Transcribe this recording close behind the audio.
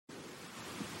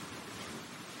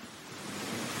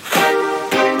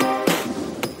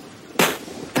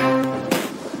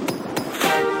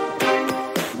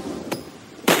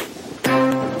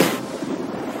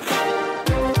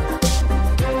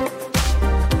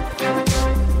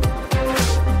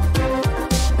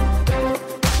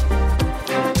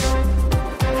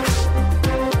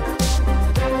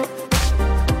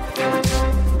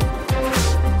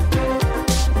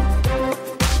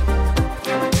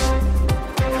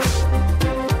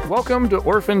Welcome to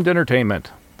Orphaned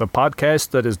Entertainment, the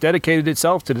podcast that has dedicated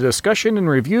itself to the discussion and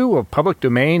review of public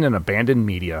domain and abandoned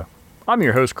media. I'm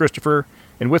your host, Christopher,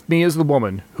 and with me is the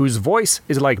woman whose voice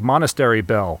is like monastery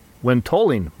bell. When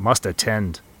tolling, must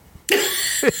attend.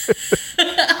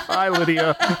 Hi,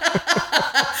 Lydia.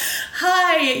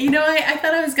 Hi. I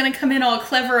thought I was going to come in all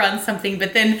clever on something,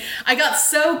 but then I got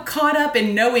so caught up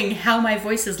in knowing how my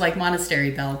voice is like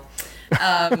monastery bell.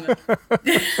 Hi.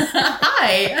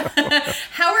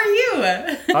 How are you?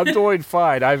 I'm doing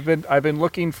fine. I've been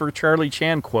looking for Charlie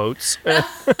Chan quotes.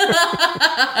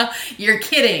 You're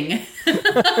kidding.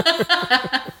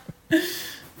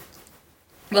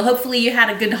 Well, hopefully you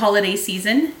had a good holiday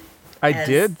season. I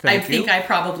did, thank you. I think I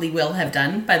probably will have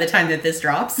done by the time that this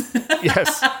drops.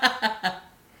 Yes.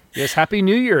 Yes, Happy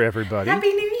New Year, everybody.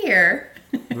 Happy New Year.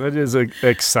 That is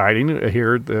exciting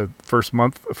here, the first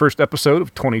episode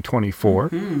of 2024.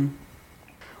 Mm-hmm.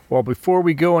 Well, before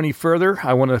we go any further,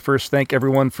 I want to first thank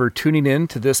everyone for tuning in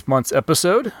to this month's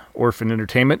episode. Orphan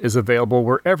Entertainment is available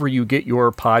wherever you get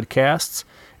your podcasts.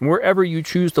 And wherever you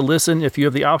choose to listen, if you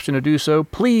have the option to do so,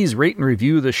 please rate and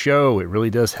review the show. It really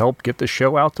does help get the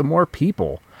show out to more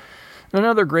people.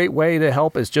 Another great way to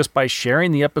help is just by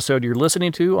sharing the episode you're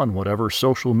listening to on whatever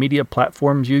social media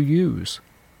platforms you use.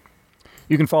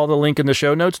 You can follow the link in the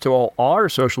show notes to all our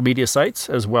social media sites,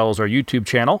 as well as our YouTube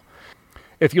channel.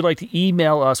 If you'd like to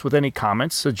email us with any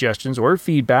comments, suggestions, or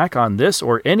feedback on this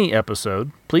or any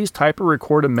episode, please type or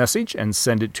record a message and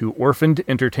send it to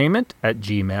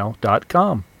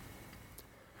orphanedentertainment@gmail.com.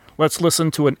 Let's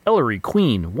listen to an Ellery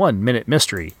Queen 1-minute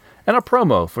mystery and a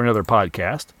promo for another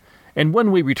podcast. And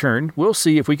when we return, we'll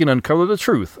see if we can uncover the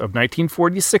truth of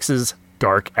 1946's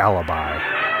Dark Alibi.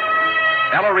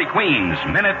 Ellery Queen's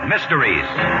Minute Mysteries.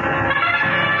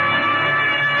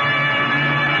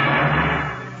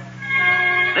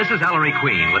 This is Ellery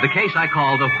Queen with a case I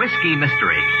call the Whiskey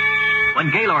Mystery.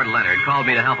 When Gaylord Leonard called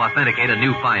me to help authenticate a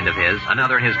new find of his,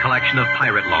 another in his collection of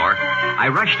pirate lore, I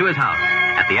rushed to his house.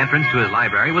 At the entrance to his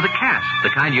library was a cask,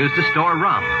 the kind used to store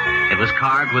rum. It was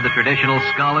carved with the traditional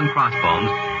skull and crossbones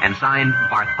and signed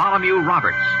Bartholomew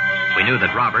Roberts. We knew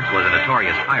that Roberts was a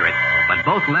notorious pirate, but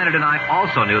both Leonard and I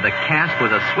also knew the cask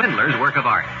was a swindler's work of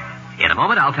art. In a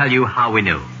moment, I'll tell you how we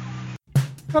knew.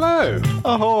 Hello.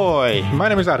 Ahoy. My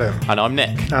name is Adam. And I'm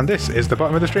Nick. And this is the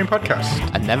Bottom of the Stream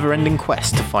podcast. A never-ending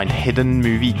quest to find hidden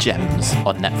movie gems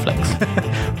on Netflix.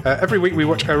 Every week we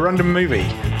watch a random movie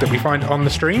that we find on the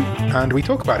stream, and we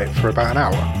talk about it for about an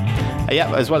hour.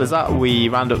 Yeah, as well as that, we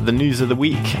round up the news of the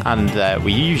week, and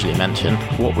we usually mention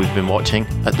what we've been watching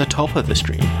at the top of the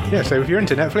stream. Yeah, so if you're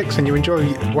into Netflix and you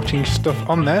enjoy watching stuff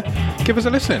on there, give us a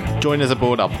listen. Join us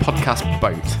aboard our podcast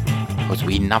boat as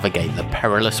we navigate the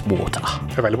perilous water.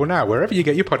 Available now wherever you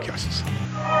get your podcasts.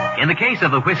 In the case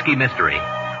of the Whiskey Mystery,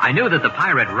 I knew that the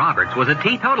pirate Roberts was a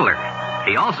teetotaler.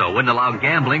 He also wouldn't allow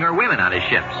gambling or women on his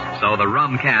ships, so the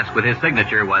rum cask with his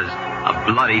signature was a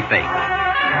bloody fake.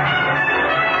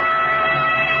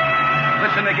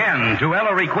 Listen again to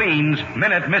Ellery Queen's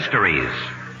Minute Mysteries.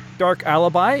 Dark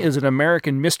Alibi is an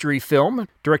American mystery film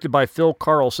directed by Phil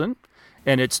Carlson,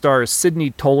 and it stars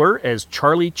Sidney Toler as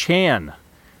Charlie Chan.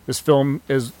 This film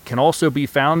can also be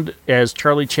found as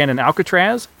Charlie Chan in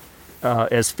Alcatraz,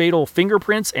 as Fatal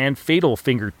Fingerprints and Fatal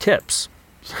Fingertips.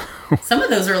 Some of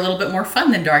those are a little bit more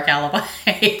fun than Dark Alibi.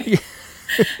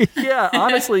 Yeah,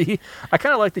 honestly, I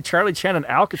kind of like the Charlie Chan in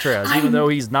Alcatraz, even though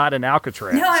he's not in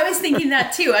Alcatraz. No, I was thinking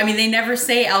that too. I mean, they never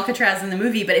say Alcatraz in the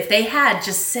movie, but if they had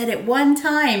just said it one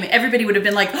time, everybody would have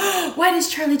been like, oh, why does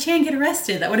Charlie Chan get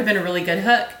arrested? That would have been a really good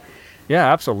hook. Yeah,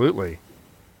 absolutely.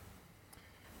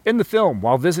 In the film,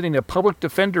 while visiting a public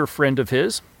defender friend of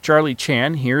his, Charlie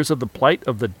Chan hears of the plight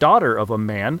of the daughter of a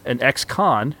man, an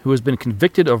ex-con, who has been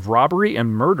convicted of robbery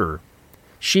and murder.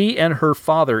 She and her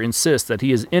father insist that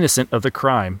he is innocent of the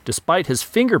crime, despite his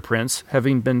fingerprints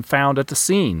having been found at the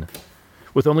scene.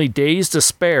 With only days to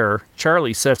spare,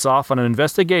 Charlie sets off on an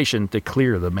investigation to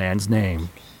clear the man's name.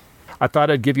 I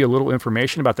thought I'd give you a little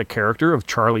information about the character of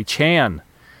Charlie Chan.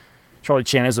 Charlie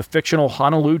Chan is a fictional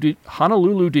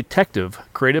Honolulu detective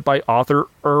created by author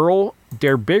Earl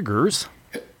Derbiggers,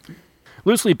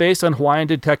 loosely based on Hawaiian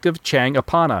detective Chang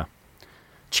Apana.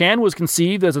 Chan was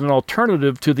conceived as an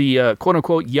alternative to the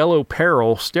quote-unquote yellow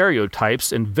peril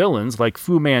stereotypes and villains like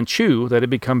Fu Manchu that had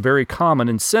become very common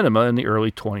in cinema in the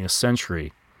early 20th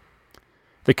century.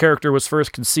 The character was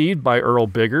first conceived by Earl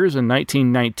Biggers in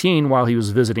 1919 while he was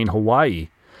visiting Hawaii,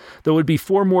 though it would be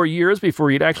 4 more years before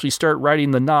he'd actually start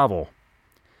writing the novel.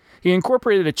 He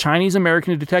incorporated a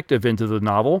Chinese-American detective into the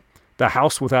novel, The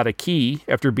House Without a Key,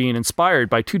 after being inspired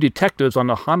by 2 detectives on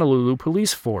the Honolulu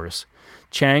police force,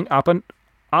 Chang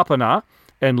Apana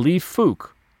and Lee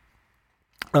Fook.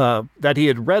 that he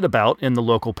had read about in the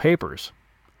local papers.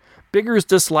 Biggers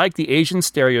disliked the Asian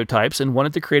stereotypes and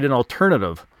wanted to create an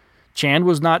alternative. Chan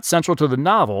was not central to the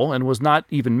novel and was not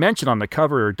even mentioned on the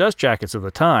cover or dust jackets of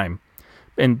the time.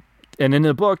 And in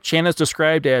the book, Chan is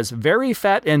described as very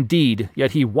fat indeed,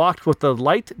 yet he walked with the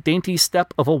light, dainty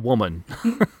step of a woman.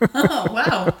 Oh,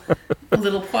 wow. A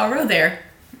little Poirot there.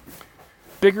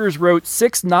 Biggers wrote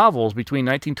 6 novels between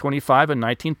 1925 and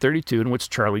 1932 in which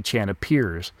Charlie Chan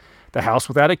appears. The House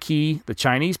Without a Key, The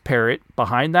Chinese Parrot,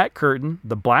 Behind That Curtain,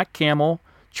 The Black Camel,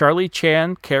 Charlie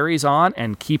Chan Carries On,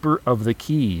 and Keeper of the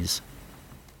Keys.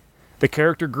 The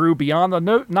character grew beyond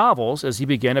the novels as he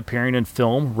began appearing in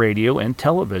film, radio, and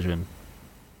television.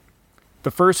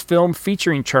 The first film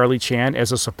featuring Charlie Chan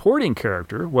as a supporting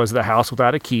character was The House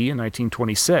Without a Key in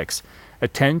 1926, a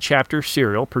 10-chapter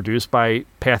serial produced by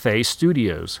Pathé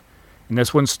Studios. And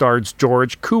this one stars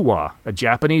George Kuwa, a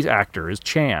Japanese actor, as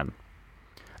Chan.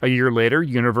 A year later,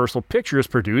 Universal Pictures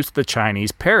produced The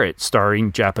Chinese Parrot,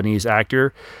 starring Japanese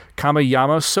actor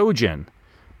Kamiyama Sojin,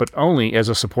 but only as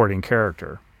a supporting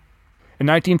character. In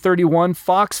 1931,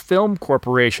 Fox Film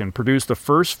Corporation produced the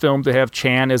first film to have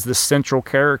Chan as the central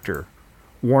character.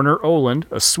 Warner Oland,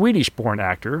 a Swedish-born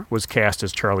actor, was cast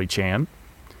as Charlie Chan.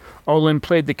 Oland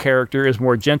played the character as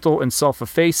more gentle and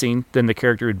self-effacing than the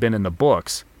character had been in the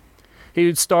books. He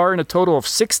would star in a total of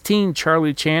 16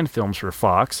 Charlie Chan films for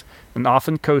Fox, and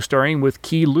often co-starring with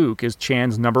Key Luke as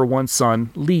Chan's number 1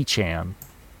 son, Lee Chan.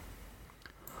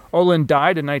 Oland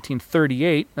died in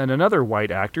 1938, and another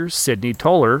white actor, Sidney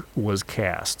Toler, was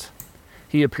cast.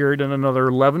 He appeared in another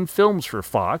 11 films for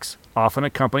Fox, often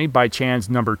accompanied by Chan's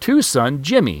number 2 son,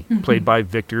 Jimmy, played by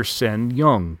Victor Sen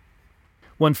Young.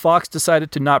 When Fox decided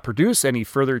to not produce any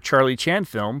further Charlie Chan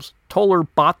films, Toler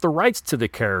bought the rights to the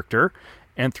character,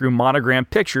 and through Monogram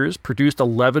Pictures, produced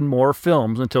 11 more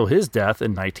films until his death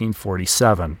in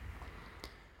 1947.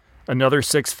 Another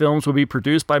 6 films will be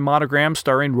produced by Monogram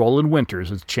starring Roland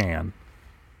Winters as Chan.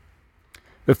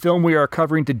 The film we are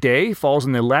covering today falls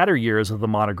in the latter years of the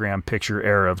Monogram Picture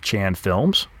era of Chan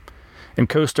films. And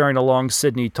co-starring along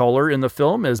Sidney Toler in the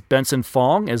film is Benson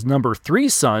Fong as number 3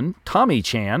 son, Tommy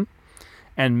Chan,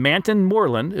 and Manton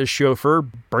Moreland as chauffeur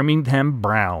Birmingham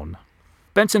Brown.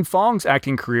 Benson Fong's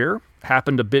acting career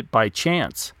happened a bit by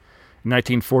chance. In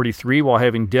 1943, while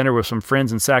having dinner with some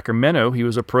friends in Sacramento, he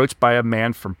was approached by a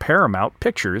man from Paramount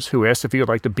Pictures who asked if he would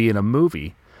like to be in a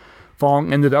movie.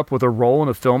 Fong ended up with a role in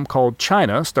a film called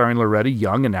China, starring Loretta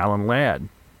Young and Alan Ladd.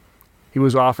 He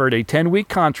was offered a 10-week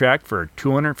contract for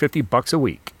 $250 a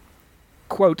week.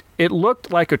 Quote, "It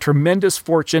looked like a tremendous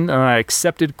fortune and I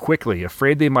accepted quickly,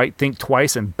 afraid they might think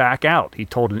twice and back out," he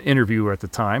told an interviewer at the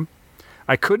time.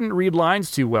 "I couldn't read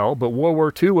lines too well, but World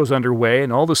War II was underway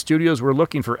and all the studios were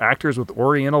looking for actors with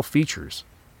Oriental features.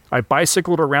 I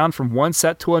bicycled around from one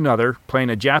set to another, playing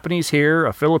a Japanese here,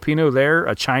 a Filipino there,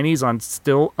 a Chinese on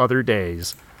still other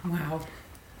days." Wow.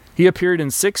 He appeared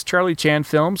in 6 Charlie Chan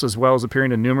films, as well as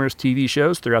appearing in numerous TV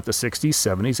shows throughout the 60s,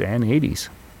 70s, and 80s.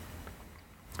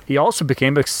 He also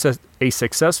became a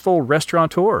successful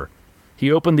restaurateur.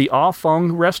 He opened the Ah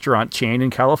Fong restaurant chain in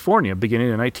California beginning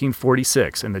in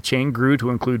 1946, and the chain grew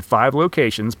to include 5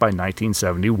 locations by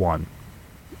 1971.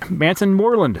 Manton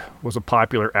Moreland was a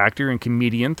popular actor and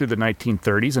comedian through the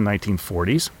 1930s and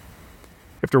 1940s.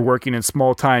 After working in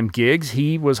small-time gigs,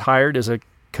 he was hired as a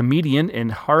comedian in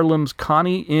Harlem's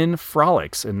Connie Inn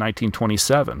Frolics in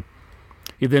 1927.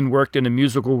 He then worked in a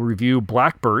musical revue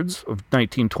Blackbirds of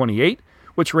 1928,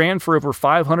 which ran for over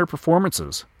 500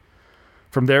 performances.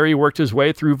 From there, he worked his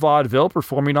way through vaudeville,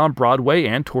 performing on Broadway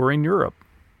and touring Europe.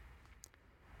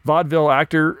 Vaudeville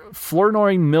actor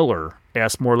Flournoy Miller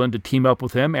asked Moreland to team up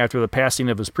with him after the passing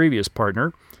of his previous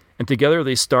partner, and together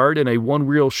they starred in a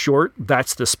one-reel short,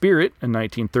 That's the Spirit, in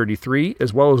 1933,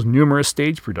 as well as numerous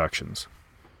stage productions.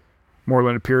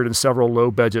 Moreland appeared in several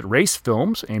low-budget race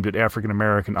films aimed at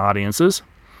African-American audiences,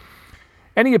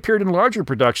 and he appeared in larger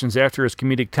productions after his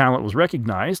comedic talent was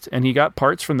recognized, and he got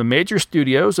parts from the major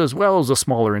studios as well as the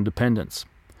smaller independents.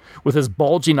 With his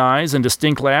bulging eyes and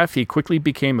distinct laugh, he quickly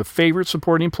became a favorite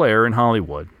supporting player in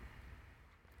Hollywood.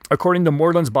 According to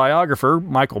Moreland's biographer,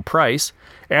 Michael Price,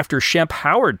 after Shemp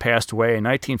Howard passed away in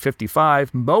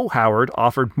 1955, Moe Howard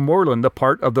offered Moreland the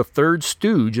part of the third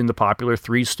stooge in the popular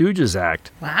Three Stooges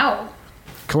act. Wow.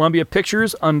 Columbia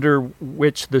Pictures, under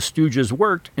which the Stooges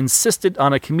worked, insisted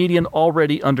on a comedian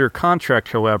already under contract,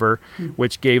 however,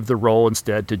 which gave the role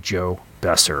instead to Joe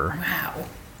Besser. Wow.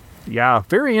 Yeah,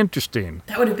 very interesting.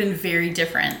 That would have been very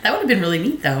different. That would have been really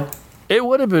neat, though. It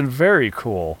would have been very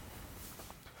cool.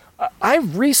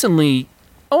 I've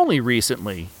only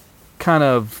recently, kind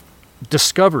of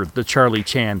discovered the Charlie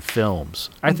Chan films.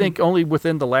 I think only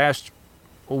within the last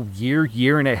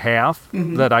year and a half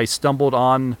that I stumbled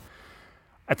on,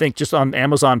 I think just on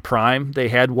Amazon Prime, they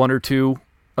had one or two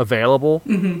available.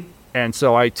 And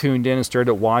so I tuned in and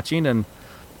started watching, and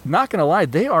not going to lie,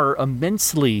 they are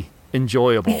immensely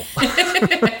enjoyable.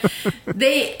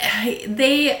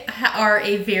 They are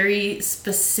a very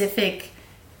specific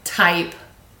type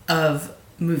of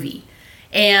movie.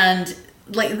 And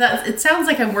like that, it sounds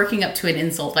like I'm working up to an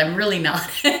insult. I'm really not.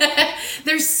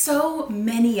 There's so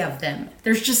many of them.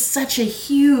 There's just such a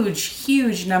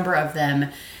huge number of them.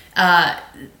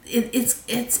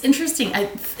 It's interesting.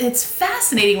 It's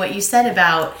fascinating what you said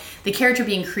about the character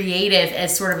being creative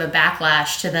as sort of a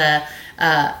backlash to the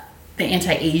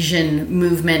anti-Asian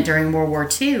movement during World War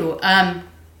II.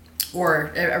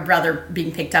 Or rather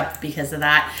being picked up because of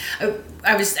that.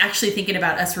 I was actually thinking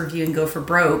about us reviewing Go for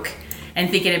Broke, and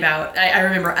thinking about, I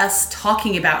remember us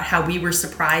talking about how we were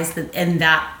surprised that in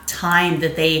that time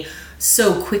that they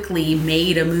so quickly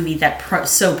made a movie that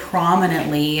so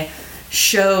prominently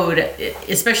showed,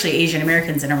 especially Asian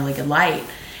Americans, in a really good light.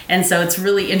 And so it's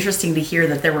really interesting to hear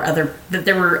that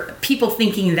there were people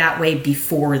thinking that way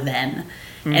before then.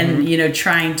 And,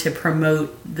 trying to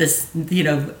promote this,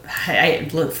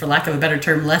 for lack of a better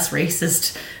term, less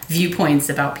racist viewpoints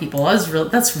about people.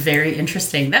 That's very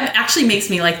interesting. That actually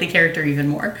makes me like the character even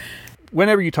more.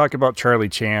 Whenever you talk about Charlie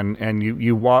Chan and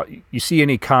you see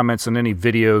any comments on any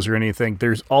videos or anything,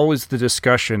 there's always the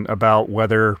discussion about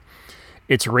whether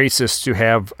it's racist to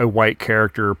have a white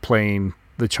character playing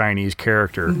the Chinese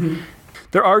character.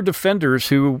 There are defenders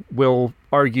who will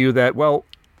argue that, well,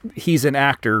 he's an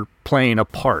actor playing a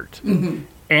part.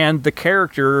 And the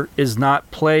character is not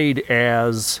played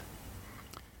as...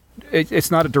 It's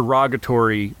not a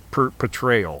derogatory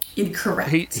portrayal.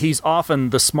 Incorrect. He's often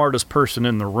the smartest person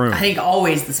in the room. I think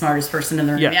always the smartest person in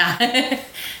the room, yeah.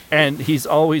 And he's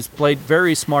always played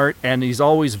very smart, and he's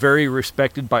always very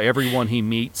respected by everyone he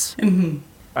meets.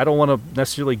 I don't want to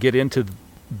necessarily get into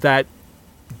that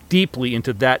deeply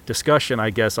into that discussion, I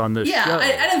guess, on this show.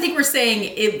 I don't think we're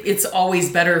saying it's always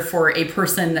better for a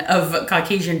person of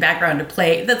Caucasian background to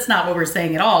play. That's not what we're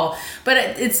saying at all. But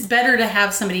it's better to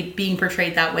have somebody being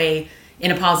portrayed that way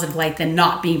in a positive light than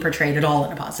not being portrayed at all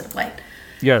in a positive light.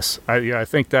 Yes, I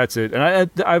think that's it.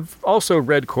 And I've also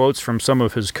read quotes from some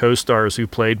of his co-stars who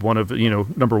played one of,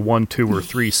 number 1, 2, or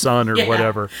 3 son or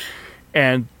whatever.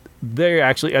 And they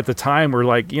actually, at the time, were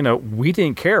like, we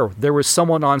didn't care. There was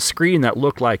someone on screen that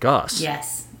looked like us.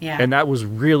 Yes, yeah. And that was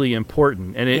really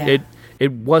important. And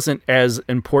it wasn't as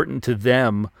important to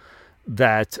them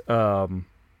that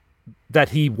that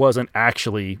he wasn't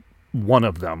actually one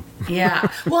of them. Yeah.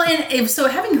 Well, and so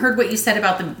having heard what you said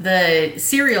about the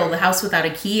serial, The House Without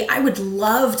a Key, I would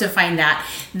love to find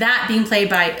that being played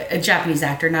by a Japanese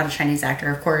actor, not a Chinese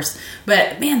actor, of course.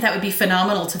 But man, that would be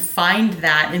phenomenal to find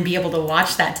that and be able to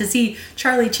watch that, to see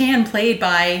Charlie Chan played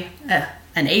by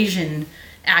an Asian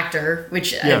actor,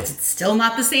 which it's still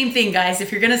not the same thing, guys.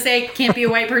 If you're going to say it can't be a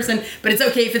white person, but it's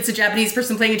okay if it's a Japanese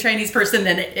person playing a Chinese person,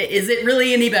 then is it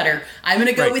really any better? I'm going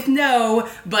to go with no,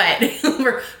 but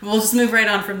we'll just move right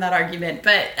on from that argument.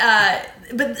 But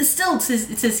still, to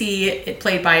see it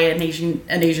played by an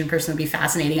Asian person would be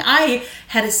fascinating. I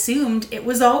had assumed it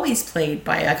was always played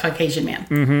by a Caucasian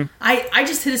man. I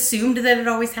just had assumed that it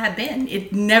always had been.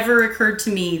 It never occurred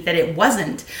to me that it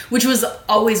wasn't, which was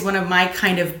always one of my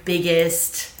kind of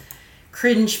biggest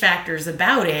cringe factors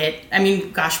about it. I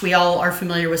mean, gosh, we all are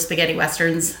familiar with spaghetti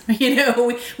westerns.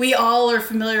 We all are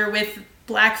familiar with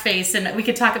blackface, and we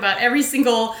could talk about every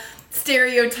single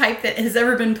stereotype that has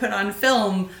ever been put on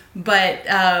film, but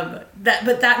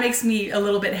that makes me a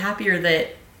little bit happier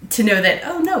to know that,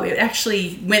 oh no, it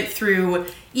actually went through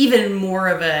even more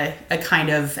of a kind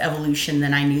of evolution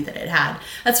than I knew that it had.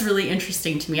 That's really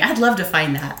interesting to me. I'd love to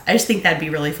find that. I just think that'd be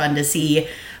really fun to see.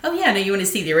 Oh yeah, no, you want to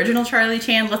see the original Charlie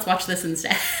Chan? Let's watch this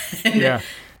instead. Yeah.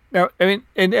 Now, I mean,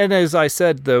 and as I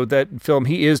said, though, that film,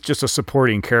 he is just a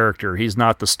supporting character. He's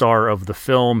not the star of the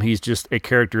film. He's just a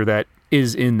character that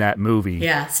is in that movie.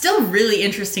 Yeah, still really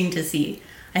interesting to see.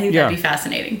 I think that'd be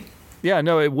fascinating. Yeah,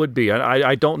 no, it would be.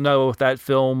 I don't know if that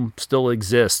film still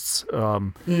exists.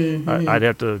 I'd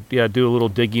have to do a little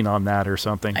digging on that or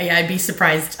something. I'd be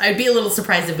surprised. I'd be a little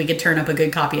surprised if we could turn up a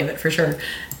good copy of it, for sure.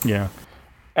 Yeah.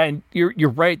 And you're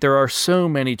right. There are so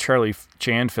many Charlie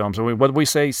Chan films. I mean, what did we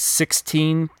say?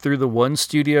 16 through the one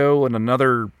studio and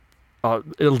another at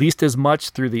least as much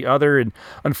through the other. And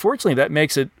unfortunately, that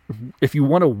makes it, if you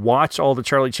want to watch all the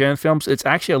Charlie Chan films, it's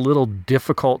actually a little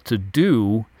difficult to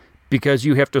do because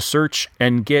you have to search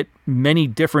and get many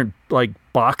different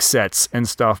box sets and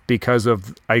stuff because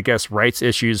of, I guess, rights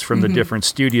issues from the different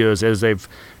studios as they've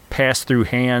pass through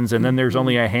hands, and then there's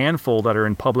only a handful that are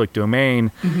in public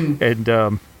domain.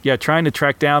 And trying to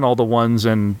track down all the ones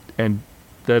and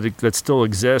that still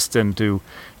exist and to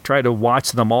try to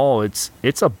watch them all, it's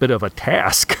a bit of a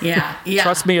task. Yeah.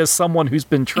 Trust me, as someone who's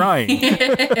been trying.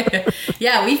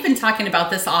 Yeah, we've been talking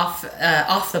about this off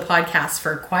the podcast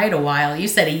for quite a while. You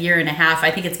said a year and a half.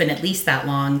 I think it's been at least that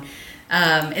long.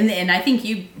 And I think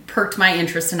you perked my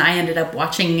interest, and I ended up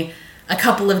watching a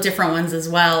couple of different ones as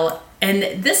well.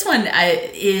 And this one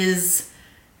is,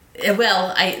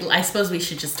 well, I suppose we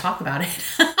should just talk about it.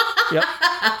 Yep.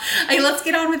 Let's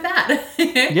get on with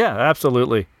that. Yeah,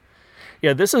 absolutely.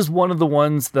 Yeah, this is one of the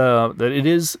ones that it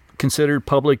is considered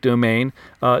public domain.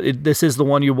 This is the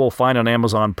one you will find on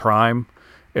Amazon Prime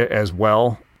as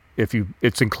well.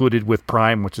 It's included with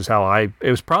Prime, which is how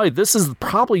this is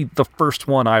probably the first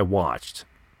one I watched.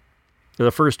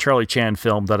 The first Charlie Chan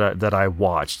film that I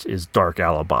watched is Dark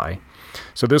Alibi.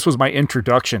 So this was my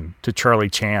introduction to Charlie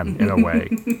Chan in a way.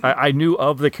 I knew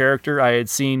of the character. I'd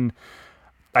seen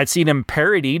him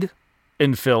parodied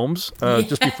in films.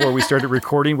 Just before we started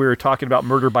recording, we were talking about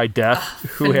Murder by Death,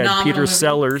 who had Peter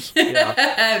Sellers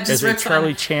as a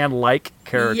Charlie Chan-like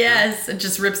character. Yes, it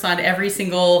just rips on every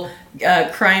single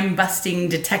crime-busting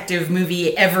detective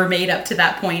movie ever made up to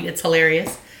that point. It's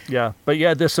hilarious. Yeah, but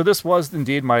this was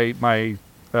indeed my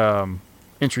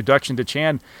introduction to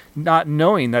Chan, not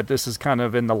knowing that this is kind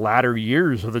of in the latter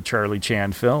years of the Charlie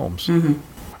Chan films. Mm-hmm.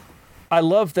 I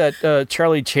love that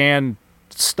Charlie Chan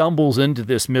stumbles into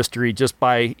this mystery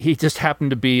he just happens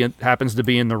to be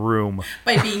in the room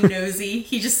by being nosy.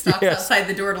 He just stops outside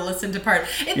the door to listen to part.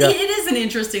 It is an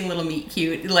interesting little meet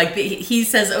cute. Like he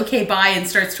says okay bye and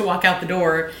starts to walk out the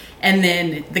door, and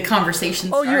then the conversation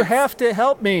starts. You have to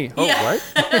help me. What?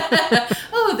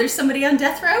 Oh, there's somebody on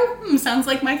death row. Sounds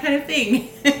like my kind of thing.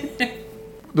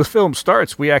 The film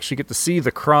starts, we actually get to see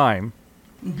the crime.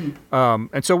 Mm-hmm.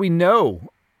 And so we know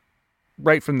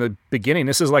right from the beginning,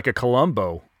 this is like a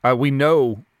Columbo. We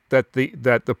know that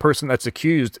the person that's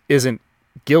accused isn't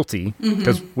guilty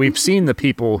because we've seen the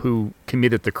people who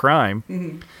committed the crime.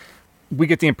 Mm-hmm. We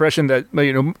get the impression that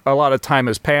a lot of time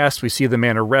has passed. We see the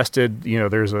man arrested.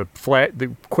 There's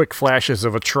the quick flashes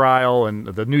of a trial and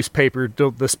the newspaper,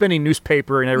 the spinning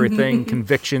newspaper and everything,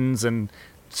 convictions and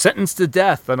sentenced to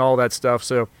death and all that stuff.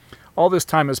 So all this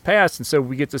time has passed, and so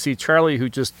we get to see Charlie, who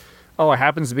just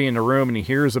happens to be in the room, and he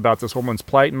hears about this woman's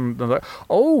plight, and like,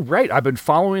 right, I've been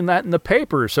following that in the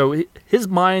paper. So his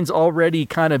mind's already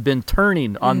kind of been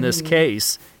turning on this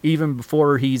case even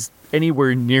before he's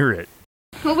anywhere near it.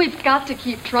 Well, we've got to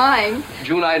keep trying.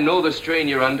 June, I know the strain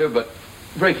you're under, but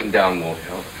breaking down won't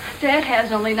help. Dad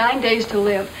has only 9 days to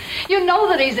live. You know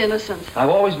that he's innocent. I've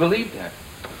always believed that.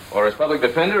 Or as public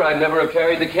defender, I'd never have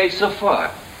carried the case so far.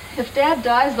 If Dad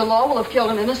dies, the law will have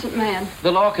killed an innocent man.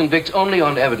 The law convicts only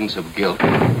on evidence of guilt.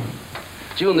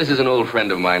 June, this is an old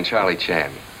friend of mine, Charlie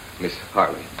Chan. Miss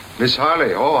Harley. Miss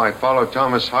Harley? Oh, I followed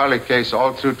Thomas Harley case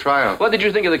all through trial. What did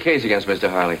you think of the case against Mr.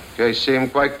 Harley? Case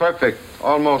seemed quite perfect.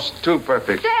 Almost too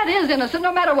perfect. Dad is innocent,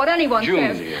 no matter what anyone June,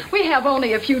 says. Dear. We have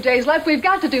only a few days left. We've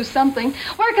got to do something.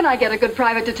 Where can I get a good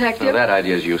private detective? No, that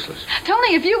idea is useless.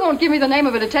 Tony, if you won't give me the name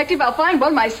of a detective, I'll find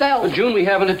one myself. But June, we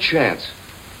haven't a chance.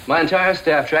 My entire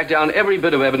staff tracked down every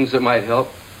bit of evidence that might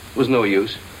help. It was no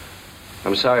use.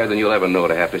 I'm sorrier than you'll ever know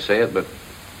to have to say it, but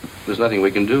there's nothing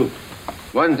we can do.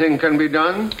 One thing can be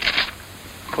done.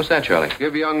 What's that, Charlie?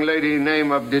 Give young lady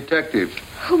name of detective.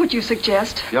 Who would you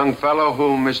suggest? Young fellow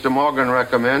whom Mr. Morgan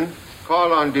recommend.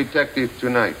 Call on detective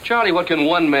tonight. Charlie, what can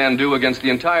one man do against the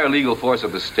entire legal force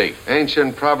of the state?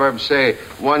 Ancient proverbs say,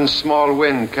 one small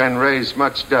wind can raise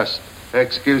much dust.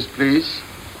 Excuse, please.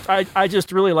 I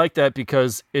just really like that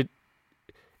because it,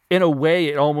 in a way,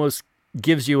 it almost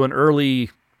gives you an early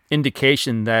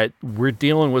indication that we're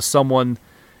dealing with someone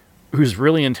who's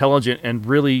really intelligent and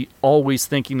really always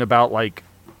thinking about like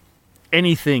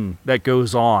anything that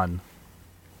goes on.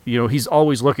 He's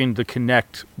always looking to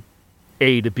connect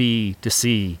A to B to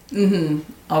C. Mm-hmm.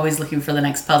 Always looking for the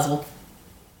next puzzle.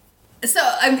 So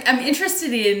I'm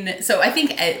interested in. So I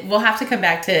think we'll have to come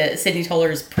back to Sidney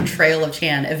Toller's portrayal of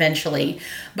Chan eventually,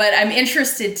 but I'm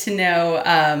interested to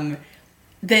know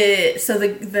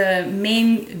the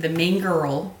main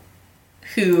girl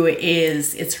who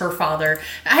it's her father.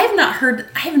 I have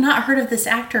not heard of this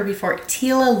actor before.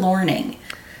 Tila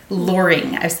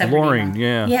Loring. I've said Loring,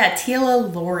 yeah. Yeah,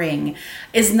 Tila Loring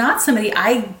is not somebody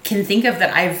I can think of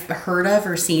that I've heard of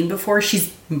or seen before.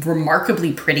 She's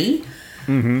remarkably pretty.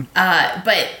 Mm-hmm.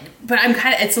 But I'm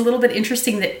it's a little bit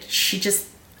interesting that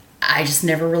I just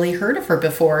never really heard of her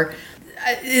before.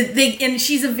 And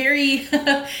she's a very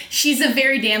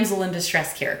damsel in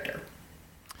distress character.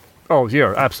 Oh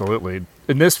yeah, absolutely.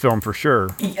 In this film, for sure.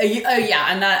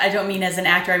 Yeah, I don't mean as an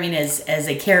actor. I mean as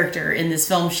a character in this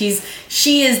film.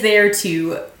 She is there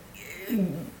to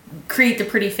create the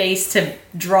pretty face to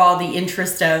draw the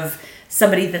interest of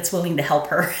somebody that's willing to help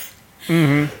her.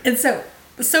 Mm-hmm. And so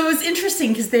it was interesting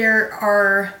because there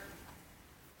are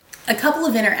a couple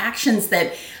of interactions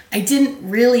that I didn't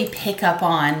really pick up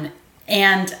on,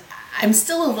 and I'm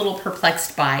still a little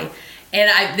perplexed by.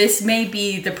 And this may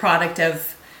be the product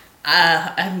of,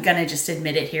 I'm going to just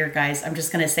admit it here, guys. I'm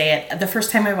just going to say it. The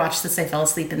first time I watched this, I fell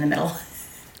asleep in the middle.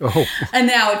 Oh. And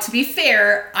now, to be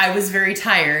fair, I was very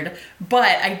tired,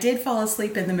 but I did fall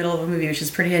asleep in the middle of a movie, which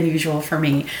is pretty unusual for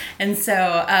me. And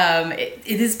so it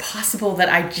is possible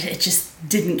that it just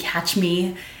didn't catch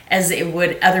me as it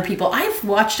would other people. I've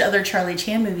watched other Charlie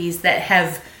Chan movies that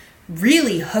have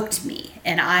really hooked me,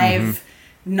 and I've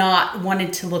not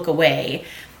wanted to look away.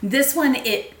 This one,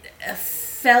 it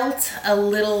felt a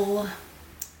little,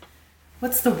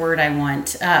 what's the word I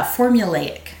want?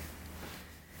 Formulaic.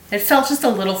 It felt just a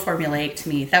little formulaic to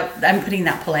me. I'm putting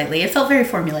that politely. It felt very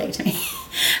formulaic to me.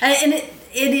 And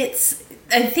it's,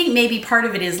 I think maybe part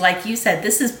of it is, like you said,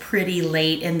 this is pretty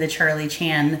late in the Charlie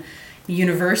Chan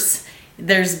universe.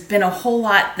 There's been a whole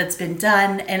lot that's been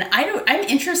done. And I'm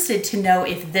interested to know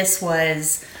if this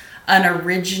was an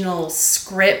original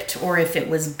script or if it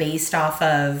was based off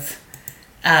of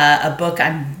a book.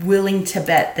 I'm willing to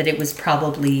bet that it was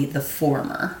probably the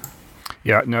former.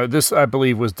 Yeah, no, this, I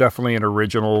believe, was definitely an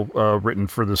original written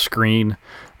for the screen.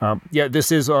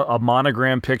 This is a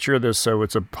monogram picture. So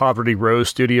it's a Poverty Row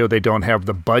studio. They don't have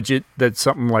the budget that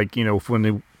something like,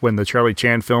 when the Charlie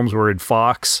Chan films were in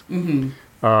Fox,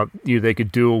 they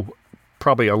could do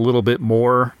probably a little bit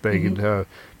more. They could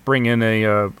bring in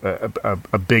a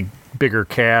bigger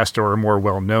cast or a more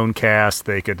well-known cast.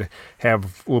 They could have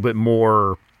a little bit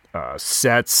more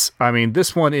sets. I mean,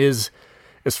 this one is,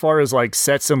 as far as like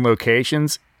sets and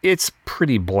locations, it's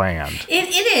pretty bland.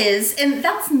 It is, and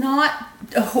that's not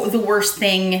the worst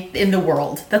thing in the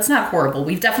world. That's not horrible.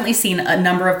 We've definitely seen a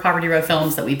number of Poverty Row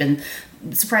films that we've been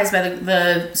surprised by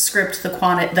the script, the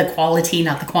quality,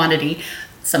 not the quantity.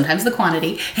 Sometimes the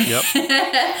quantity. Yep.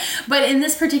 But in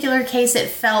this particular case, it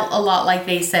felt a lot like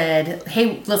they said,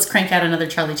 hey, let's crank out another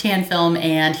Charlie Chan film,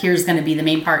 and here's going to be the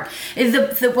main part.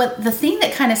 The thing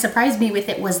that kind of surprised me with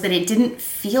it was that it didn't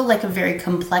feel like a very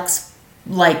complex,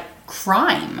 like,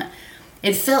 crime.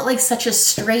 It felt like such a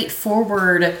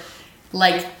straightforward,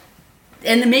 like,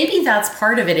 and maybe that's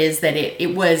part of it, is that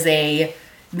it was the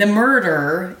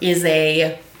murder is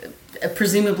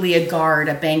presumably a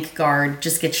bank guard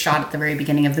just gets shot at the very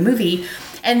beginning of the movie.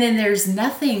 And then there's I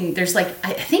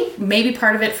think maybe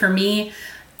part of it for me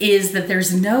is that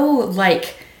there's no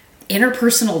like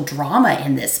interpersonal drama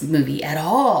in this movie at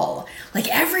all. Like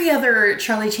every other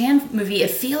Charlie Chan movie,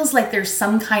 it feels like there's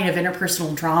some kind of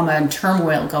interpersonal drama and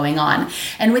turmoil going on.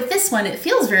 And with this one, it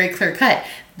feels very clear cut.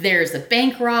 There's a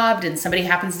bank robbed and somebody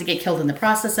happens to get killed in the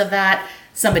process of that.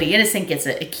 Somebody innocent gets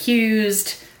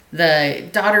accused. The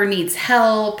daughter needs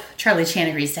help. Charlie Chan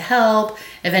agrees to help.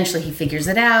 Eventually he figures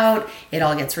it out. It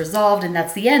all gets resolved and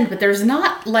that's the end. But there's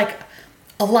not like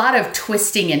a lot of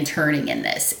twisting and turning in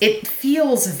this. It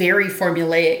feels very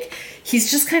formulaic.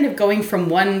 He's just kind of going from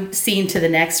one scene to the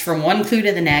next, from one clue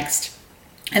to the next.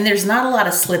 And there's not a lot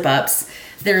of slip-ups.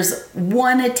 There's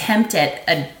one attempt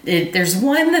there's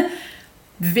one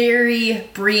very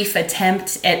brief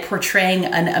attempt at portraying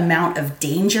an amount of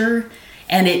danger.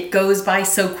 And it goes by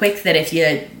so quick that if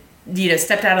you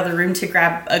stepped out of the room to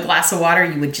grab a glass of water,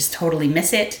 you would just totally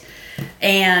miss it.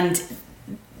 And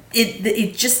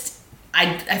it just,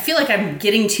 I feel like I'm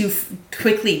getting too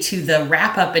quickly to the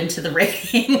wrap up and to the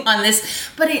rating on this,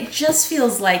 but it just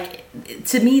feels like,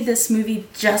 to me, this movie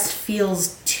just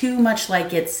feels too much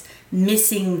like it's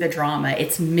missing the drama.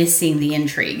 It's missing the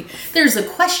intrigue. There's a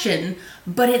question,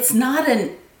 but it's not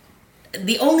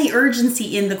the only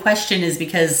urgency in the question is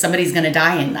because somebody's going to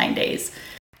die in 9 days.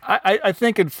 I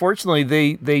think, unfortunately,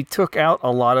 they took out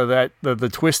a lot of that, the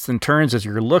twists and turns that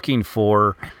you're looking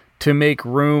for to make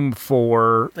room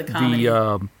for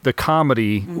the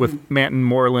comedy with Manton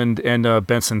Moreland and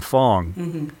Benson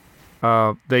Fong.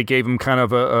 They gave him kind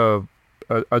of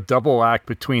a double act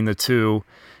between the two,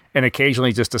 and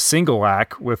occasionally just a single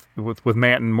act with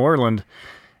Manton Moreland.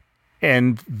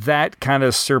 And that kind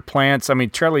of supplants. I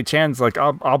mean, Charlie Chan's like,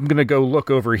 I'm going to go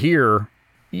look over here.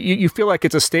 You feel like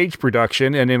it's a stage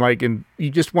production, and then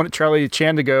you just want Charlie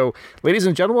Chan to go, ladies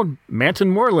and gentlemen, Manton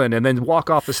Moreland, and then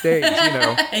walk off the stage.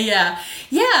 Yeah,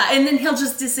 and then he'll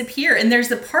just disappear. And there's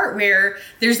the part where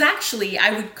there's actually,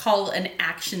 I would call an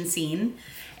action scene,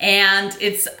 and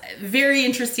it's very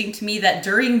interesting to me that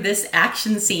during this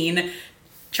action scene,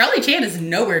 Charlie Chan is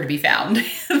nowhere to be found.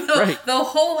 Right. The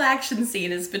whole action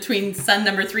scene is between son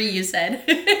number 3, you said,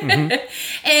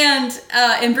 and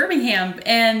in Birmingham,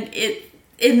 and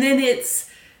then it's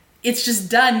just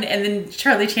done, and then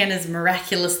Charlie Chan is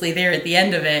miraculously there at the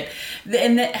end of it.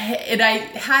 And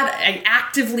I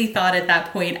actively thought at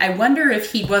that point, I wonder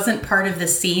if he wasn't part of the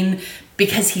scene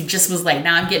because he just was like,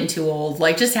 nah, I'm getting too old.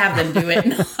 Like, just have them do it,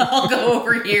 and I'll go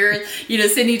over here.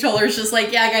 Sidney Toller's just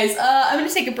like, yeah, guys, I'm going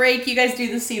to take a break. You guys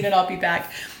do the scene, and I'll be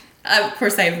back. Of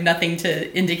course, I have nothing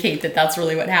to indicate that that's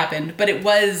really what happened. But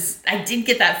I did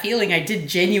get that feeling. I did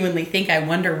genuinely think, I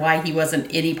wonder why he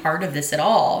wasn't any part of this at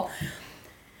all.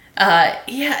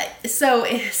 So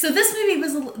this movie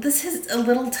this is a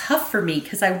little tough for me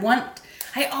because I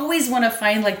always want to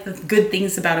find like the good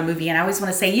things about a movie, and I always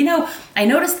want to say, I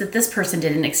noticed that this person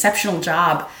did an exceptional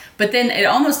job, but then it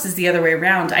almost is the other way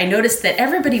around. I noticed that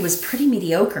everybody was pretty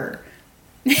mediocre.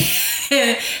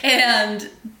 And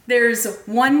there's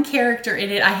one character in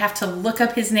it, I have to look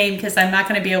up his name because I'm not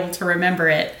going to be able to remember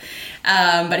it.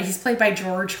 But he's played by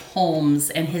George Holmes,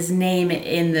 and his name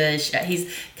in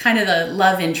he's kind of the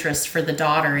love interest for the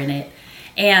daughter in it.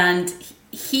 And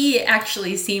he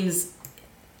actually seems,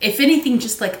 if anything,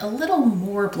 just like a little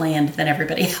more bland than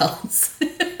everybody else.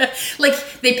 Like,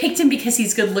 they picked him because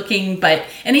he's good looking,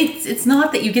 and it's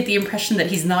not that you get the impression that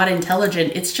he's not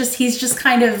intelligent. It's just, he's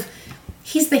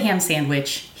the ham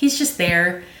sandwich. He's just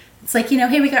there. It's like,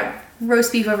 hey, we got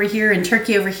roast beef over here and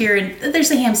turkey over here, and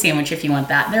there's a ham sandwich if you want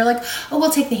that. And they're like, oh,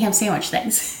 we'll take the ham sandwich,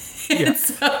 thanks. Yeah.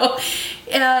 So,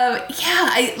 are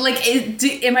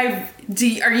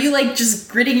you like just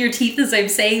gritting your teeth as I'm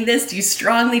saying this? Do you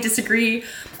strongly disagree?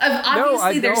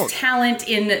 Obviously, there's talent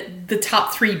in the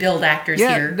top 3 billed actors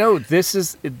here. No,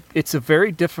 it's a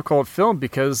very difficult film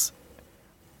because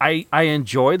I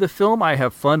enjoy the film. I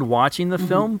have fun watching the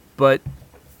film, but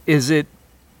is it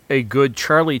a good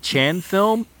Charlie Chan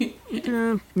film?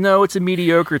 No, it's a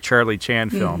mediocre Charlie Chan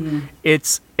film.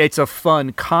 It's a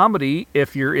fun comedy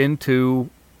if you're into,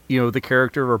 the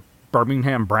character of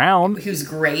Birmingham Brown, who's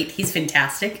great. He's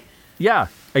fantastic. Yeah,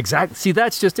 exactly. See,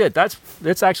 that's just it.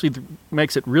 That's actually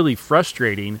makes it really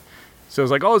frustrating. So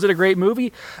it's like, oh, is it a great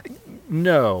movie?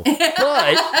 No,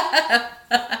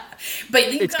 but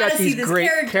it's got these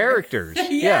great characters.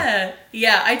 Yeah,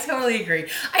 I totally agree.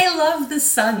 I love the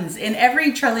sons in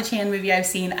every Charlie Chan movie I've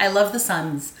seen. I love the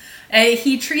sons.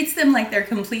 He treats them like they're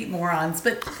complete morons,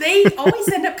 but they always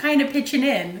end up kind of pitching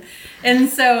in. And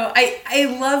so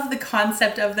I love the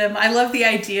concept of them. I love the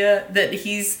idea that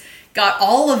he's got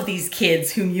all of these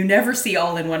kids whom you never see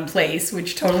all in one place,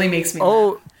 which totally makes me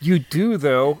laugh. You do,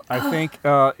 though. I think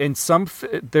in some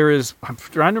there is. I'm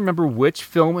trying to remember which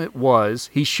film it was.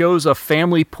 He shows a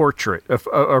family portrait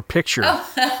or picture,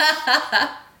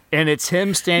 and it's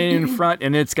him standing in front,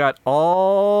 and it's got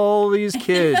all these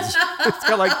kids. It's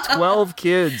got like 12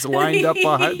 kids lined up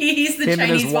behind He's the him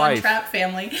Chinese and his wife. Von Trapp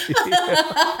family.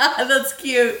 That's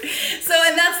cute. So,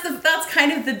 and that's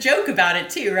kind of the joke about it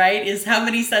too, right? Is how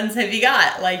many sons have you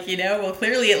got? Like, well,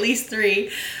 clearly at least 3.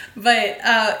 But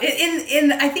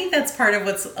I think that's part of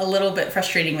what's a little bit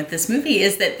frustrating with this movie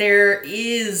is that there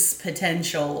is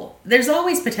potential. There's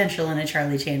always potential in a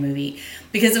Charlie Chan movie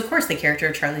because, of course, the character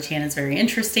of Charlie Chan is very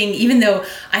interesting, even though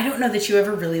I don't know that you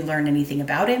ever really learn anything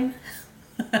about him.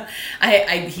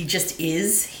 He just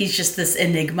is. He's just this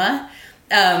enigma.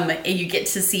 And you get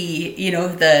to see,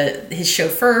 his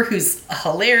chauffeur, who's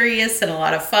hilarious and a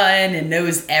lot of fun and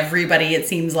knows everybody, it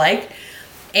seems like.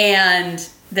 And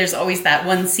there's always that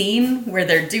one scene where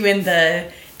they're doing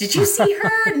did you see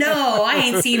her? No, I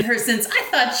ain't seen her since I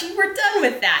thought you were done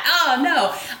with that. Oh,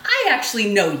 no, I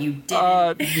actually know you didn't.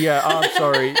 I'm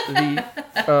sorry.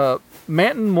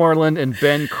 Manton Moreland and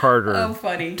Ben Carter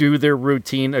do their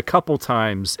routine a couple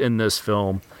times in this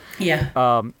film. Yeah.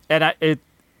 And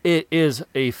it is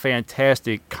a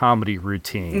fantastic comedy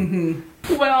routine.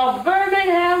 Mm-hmm. Well,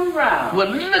 Birmingham Brown. Well,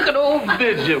 look at old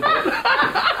Benjamin.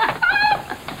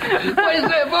 What is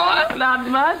that, boy? Not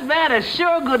much, man. It's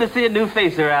sure good to see a new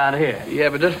face around here. Yeah,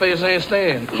 but this face ain't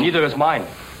staying. Neither is mine.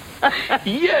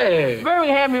 Yeah.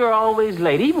 Birmingham, you're always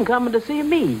late, even coming to see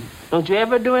me. Don't you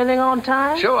ever do anything on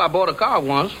time? Sure, I bought a car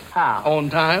once. How? On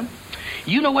time.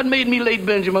 You know what made me late,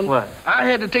 Benjamin? What? I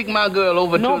had to take my girl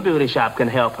over No beauty shop can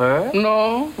help her.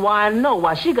 No. Why, no.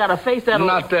 Why, she got a face that'll...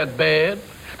 Not that bad.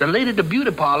 The lady at the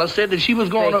beauty parlor said that she was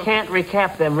going to... They can't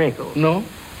recap them wrinkles. No?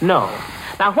 No.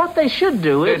 Now, what they should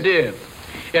do is... They did.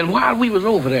 And while we was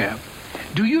over there,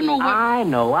 do you know what... I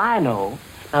know.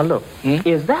 Now, look,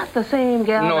 is that the same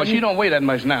gal? No, she don't weigh that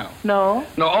much now. No?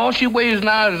 No, all she weighs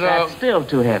now is... That's still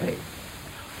too heavy.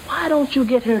 Why don't you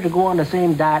get her to go on the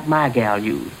same diet my gal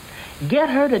used? Get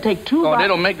her to take 2 Oh, they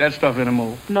don't make that stuff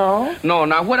anymore. No? No,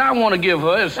 now what I want to give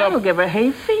her is That'll something. give her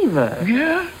hay fever.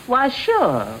 Yeah? Why,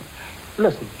 sure.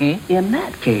 Listen, in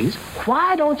that case,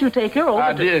 why don't you take her over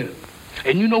I did.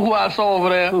 And you know who I saw over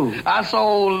there? Who? I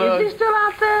saw... Is he still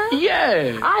out there?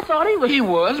 Yeah. I thought he was... He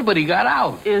was, but he got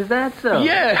out. Is that so?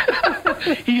 Yeah.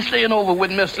 He's staying over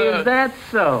with Mr. Is that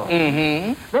so?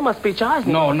 Mm-hmm. They must be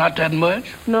charging No, him. not that much.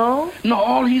 No? No,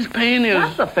 all he's paying is...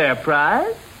 That's a fair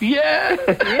price. Yeah.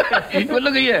 But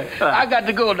look at here. I got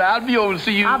to go now. I'll be over to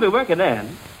see you. I'll be working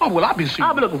then. Oh, well, I'll be seeing you.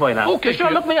 I'll be looking for you now. Okay, Sure,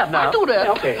 kid. look me up now. I'll do that.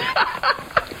 Yeah, okay.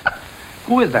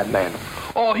 Who is that man?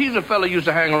 Oh, he's a fella used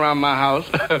to hang around my house.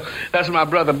 That's my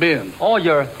brother Ben. Oh,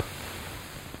 you're...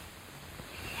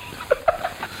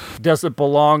 Does it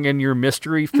belong in your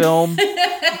mystery film?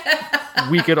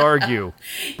 We could argue,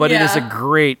 but it is a Yeah.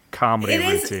 great comedy It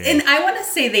is, routine. and I want to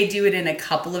say they do it in a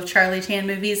couple of Charlie Chan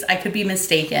movies. I could be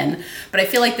mistaken, but I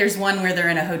feel like there's one where they're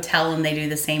in a hotel and they do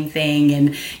the same thing,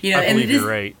 and you know, I and believe it is you're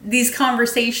right. these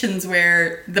conversations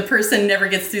where the person never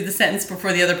gets through the sentence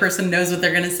before the other person knows what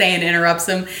they're going to say and interrupts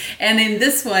them. And in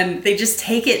this one, they just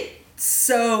take it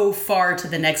so far to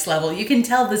the next level. You can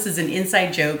tell this is an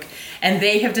inside joke, and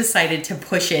they have decided to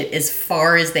push it as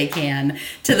far as they can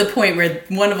to the point where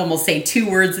one of them will say 2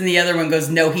 words and the other one goes,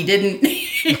 "No, he didn't."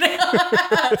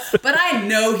 But I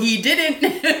know he didn't.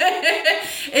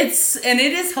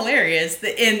 It is hilarious.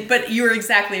 But you're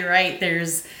exactly right.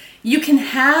 You can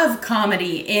have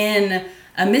comedy in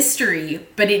a mystery,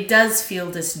 but it does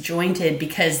feel disjointed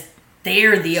because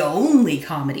they're the only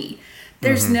comedy.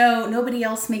 There's nobody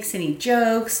else makes any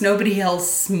jokes. Nobody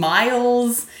else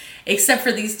smiles except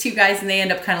for these 2 guys, and they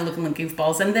end up kind of looking like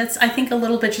goofballs. And that's, I think, a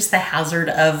little bit just the hazard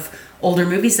of older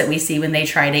movies that we see when they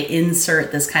try to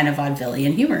insert this kind of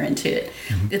vaudevillian humor into it.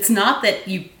 It's not that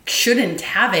you shouldn't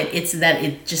have it. It's that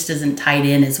it just isn't tied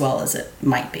in as well as it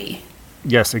might be.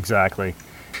 Yes, exactly.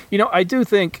 You know, I do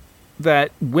think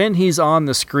that when he's on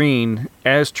the screen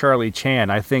as Charlie Chan,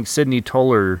 I think Sidney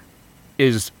Toler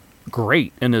is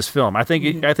great in this film. I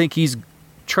think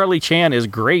Charlie Chan is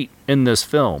great in this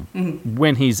film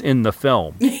when he's in the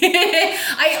film.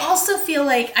 I also feel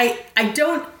like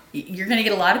you're going to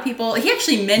get a lot of people. He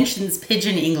actually mentions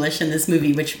pidgin English in this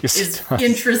movie, which is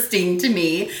interesting to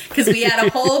me because we had a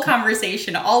whole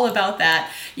conversation all about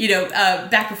that,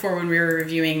 back before when we were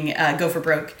reviewing Go for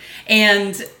Broke.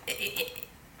 And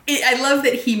I love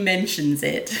that he mentions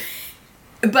it.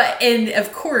 And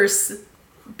of course,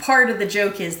 part of the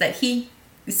joke is that he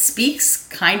speaks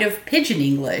kind of pidgin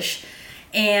English.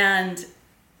 And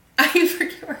I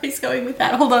forget where he's going with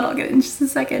that. Hold on, I'll get it in just a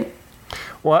second.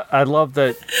 Well, I love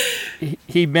that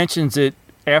he mentions it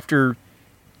after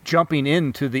jumping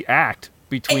into the act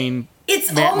between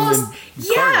it's Manton almost and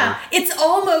Carter. it's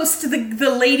almost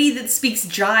the lady that speaks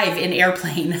jive in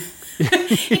Airplane.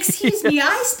 Excuse me,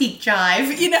 I speak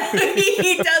jive.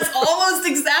 He does almost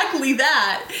exactly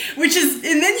that, which is,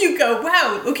 and then you go,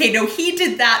 wow, okay, no, he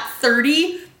did that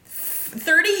 30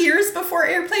 years before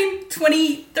Airplane,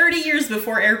 30 years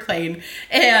before Airplane,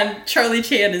 and Charlie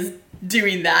Chan is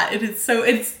doing that. And it's so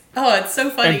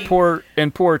funny.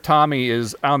 And poor Tommy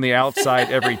is on the outside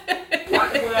every.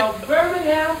 Well,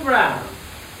 Birmingham Brown.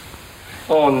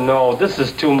 Oh, no, this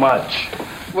is too much.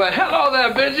 Well, hello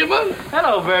there, Benjamin.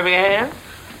 Hello, Birmingham.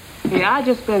 Yeah, I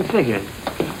just been figuring.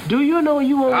 Do you know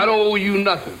you owe... I don't owe you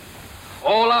nothing.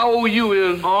 All I owe you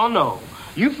is... Oh, no.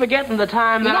 You forgetting the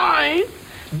time that... No, I ain't.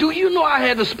 Do you know I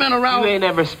had to spend around... You ain't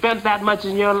ever spent that much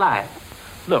in your life.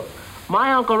 Look,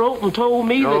 my Uncle wrote and told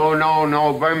me that...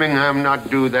 No, Birmingham not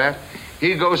do that.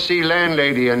 He go see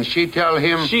landlady and she tell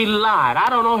him... She lied. I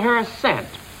don't owe her a cent.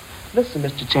 Listen,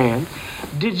 Mr. Chan,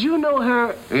 did you know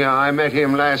her... Yeah, I met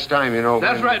him last time,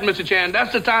 That's right, Mr. Chan.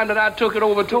 That's the time that I took it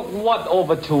over to... Took what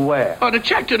over to where? The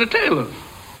check to the tailor.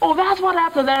 Oh, that's what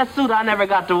happened to that suit I never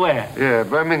got to wear. Yeah,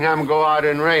 Birmingham go out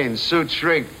in rain. Suit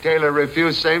shrink. Tailor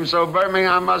refuse same, so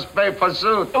Birmingham must pay for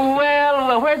suit.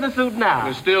 Well, where's the suit now?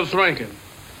 It's still shrinking.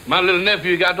 My little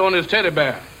nephew got on his teddy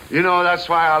bear. That's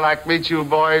why I like meet you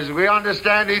boys. We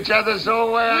understand each other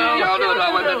so well. Y'all know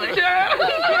that was Mr. Chan.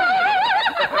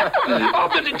 Oh,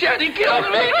 Mr. Chan, he killed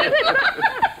me.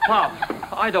 Pop,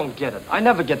 I don't get it. I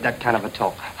never get that kind of a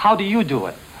talk. How do you do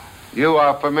it? You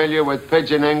are familiar with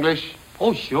pidgin English?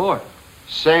 Oh, sure.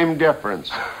 Same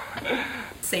difference.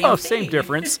 Same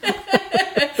difference. And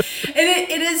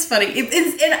it is funny.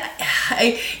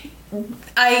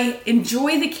 I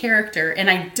enjoy the character, and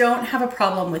I don't have a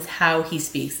problem with how he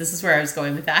speaks. This is where I was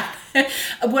going with that.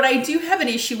 What I do have an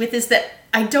issue with is that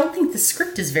I don't think the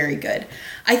script is very good.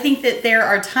 I think that there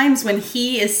are times when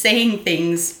he is saying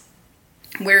things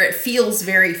where it feels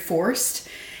very forced,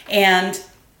 and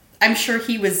I'm sure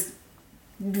he was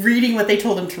reading what they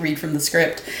told him to read from the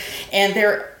script. And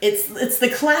it's the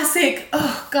classic,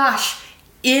 oh gosh,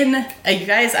 you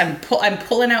guys, I'm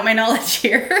pulling out my knowledge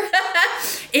here.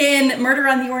 In Murder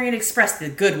on the Orient Express, the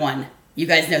good one. You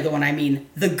guys know the one I mean,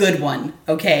 the good one,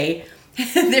 okay?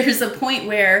 There's a point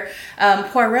where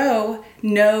Poirot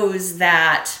knows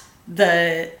that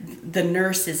the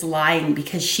nurse is lying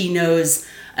because she knows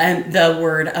the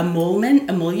word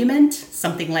emolument,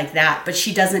 something like that, but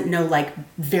she doesn't know like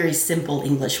very simple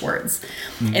English words.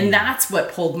 Mm-hmm. And that's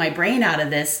what pulled my brain out of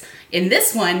this. In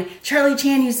this one, Charlie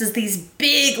Chan uses these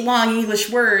big, long English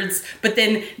words, but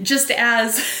then just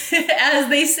as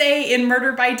they say in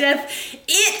Murder by Death,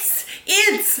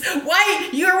 it's why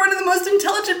you're one of the most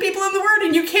intelligent people in the world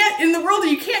and you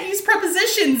can't use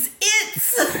prepositions.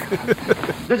 It's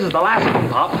This is the last one,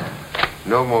 Pop.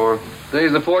 No more.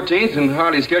 Today's the 14th, and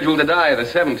Harley's scheduled to die the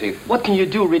 17th. What can you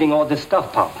do reading all this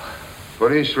stuff, Pop?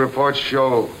 Police reports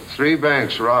show 3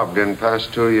 banks robbed in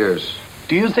past 2 years.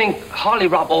 Do you think Harley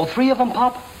robbed all 3 of them,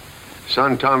 Pop?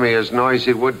 Son Tommy is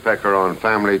noisy woodpecker on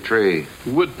family tree.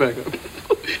 Woodpecker.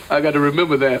 I got to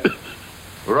remember that.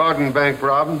 Rawdon Bank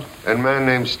robbed, and man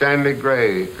named Stanley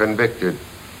Gray convicted.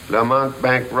 Lamont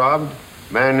Bank robbed,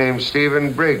 man named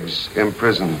Stephen Briggs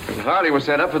imprisoned. Harley was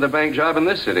set up for the bank job in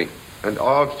this city. And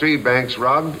all 3 banks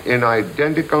robbed in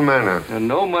identical manner. And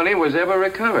no money was ever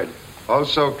recovered.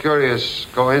 Also curious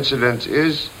coincidence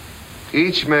is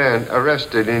each man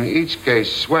arrested in each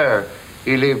case swear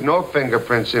he leave no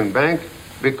fingerprints in bank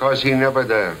because he never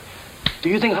there. Do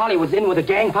you think Harley was in with a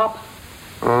gang, Pop?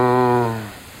 Oh,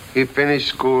 he finished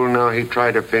school, now he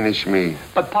tried to finish me.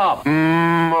 But Pop...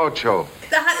 Mucho.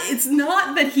 It's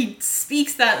not that he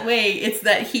speaks that way, it's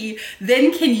that he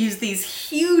then can use these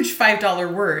huge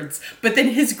 $5 words, but then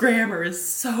his grammar is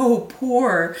so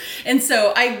poor. And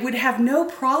so I would have no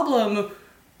problem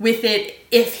with it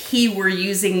if he were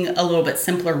using a little bit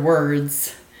simpler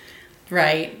words,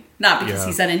 right? Not because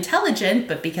he's unintelligent,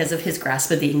 but because of his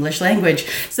grasp of the English language.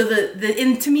 So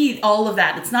to me, all of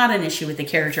that, it's not an issue with the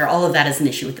character. All of that is an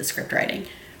issue with the script writing.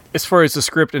 As far as the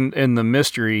script and the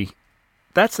mystery,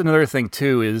 that's another thing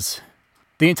too, is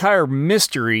the entire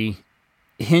mystery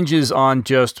hinges on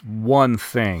just one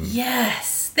thing.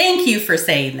 Yes. Thank you for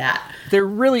saying that. There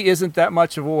really isn't that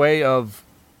much of a way of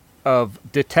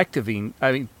detectiving.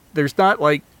 I mean, there's not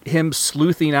like him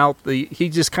sleuthing out he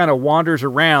just kind of wanders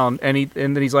around and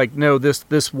then he's like, no,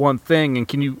 this one thing,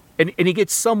 and he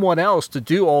gets someone else to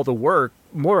do all the work,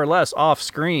 more or less off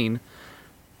screen,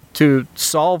 to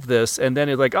solve this, and then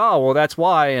he's like, oh, well, that's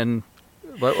why, and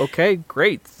well, okay,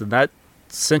 great. So that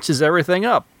cinches everything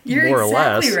up, You're more or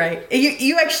less. You're exactly right.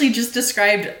 You actually just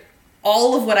described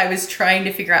all of what I was trying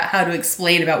to figure out how to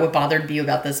explain about what bothered me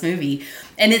about this movie.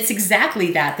 And it's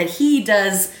exactly that he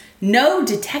does no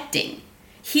detecting.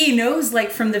 He knows, like,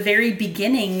 from the very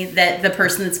beginning that the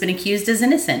person that's been accused is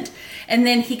innocent. And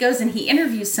then he goes and he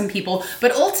interviews some people.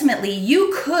 But ultimately,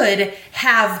 you could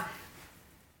have...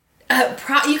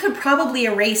 you could probably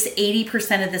erase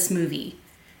 80% of this movie.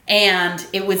 And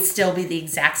it would still be the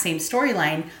exact same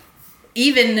storyline,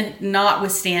 even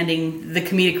notwithstanding the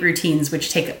comedic routines,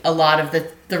 which take a lot of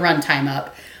the runtime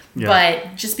up. Yeah.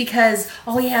 But just because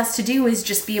all he has to do is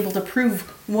just be able to prove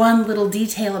one little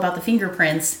detail about the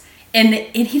fingerprints, and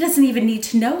he doesn't even need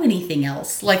to know anything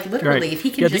else. Like, literally, right. If he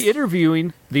can just... The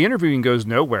interviewing goes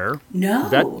nowhere. No.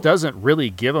 That doesn't really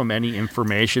give him any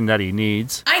information that he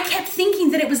needs. I kept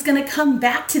thinking that it was going to come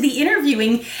back to the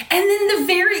interviewing, and then the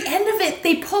very end of it,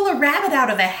 they pull a rabbit out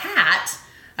of a hat.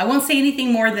 I won't say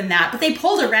anything more than that, but they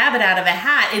pulled a rabbit out of a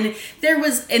hat, and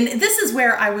this is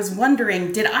where I was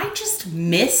wondering, did I just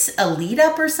miss a lead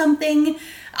up or something?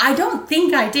 I don't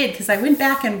think I did, because I went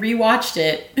back and rewatched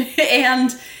it,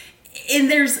 and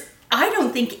I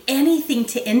don't think anything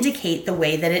to indicate the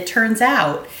way that it turns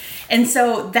out. And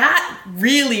so that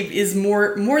really is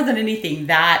more than anything,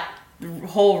 that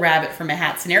whole rabbit from a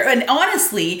hat scenario. And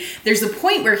honestly, there's a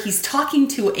point where he's talking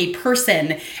to a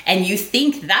person and you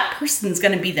think that person's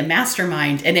going to be the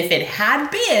mastermind. And if it had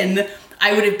been,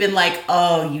 I would have been like,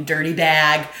 oh, you dirty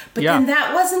bag. But then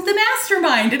that wasn't the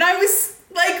mastermind. And I was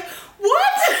like,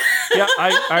 what? Yeah,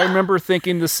 I remember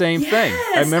thinking the same thing.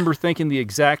 I remember thinking the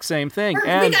exact same thing. We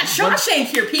got Shawshank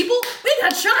here, people. We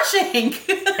got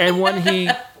Shawshank. And when he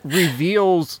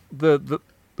reveals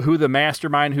who the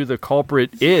mastermind, who the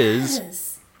culprit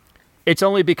is, it's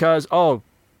only because,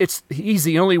 he's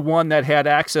the only one that had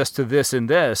access to this and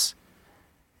this.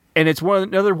 And it's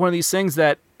another one of these things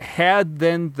that had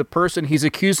then the person he's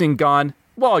accusing gone,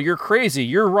 well, you're crazy,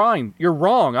 you're wrong,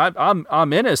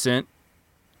 I'm innocent,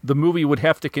 the movie would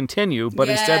have to continue, but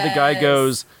instead the guy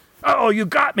goes, oh, you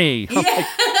got me.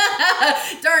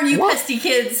 Darn you, pesky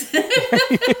kids.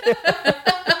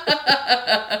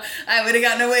 I would have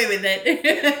gotten away with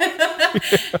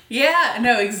it. Yeah,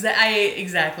 no,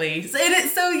 exactly.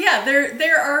 So yeah,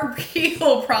 there are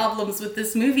real problems with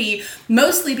this movie,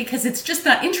 mostly because it's just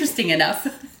not interesting enough.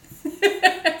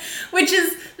 Which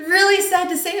is really sad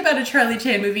to say about a Charlie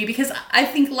Chan movie, because I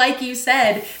think, like you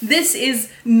said, this is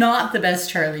not the best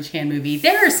Charlie Chan movie.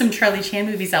 There are some Charlie Chan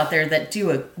movies out there that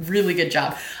do a really good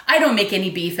job. I don't make any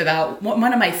beef about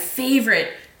one of my favorite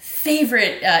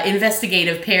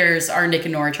investigative pairs are Nick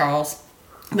and Nora Charles,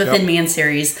 the Thin Man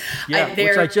series. Yeah,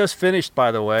 which I just finished,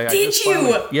 by the way. Did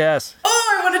you? Yes.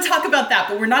 Oh, I want to talk about that,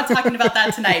 but we're not talking about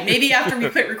that tonight. Maybe after we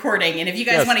quit recording. And if you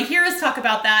guys want to hear us talk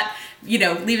about that,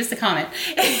 leave us a comment.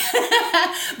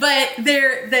 But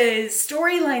the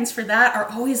storylines for that are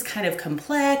always kind of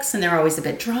complex, and they're always a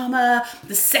bit drama.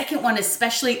 The second one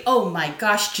especially, oh my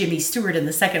gosh, Jimmy Stewart in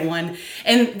the second one.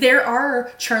 And there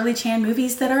are Charlie Chan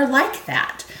movies that are like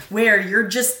that, where you're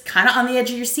just kind of on the edge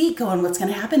of your seat going, what's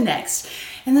going to happen next?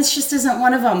 And this just isn't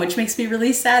one of them, which makes me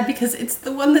really sad, because it's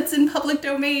the one that's in public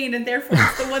domain, and therefore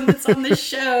it's the one that's on this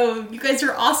show. You guys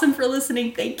are awesome for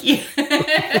listening. Thank you.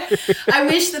 I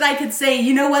wish that I could say,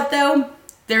 you know what, though?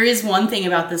 There is one thing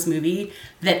about this movie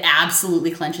that absolutely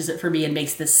clenches it for me and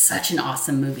makes this such an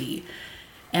awesome movie.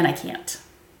 And I can't.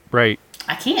 Right.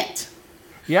 I can't.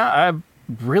 Yeah, I'm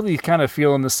really kind of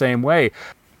feeling the same way.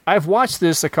 I've watched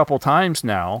this a couple times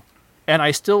now, and I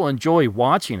still enjoy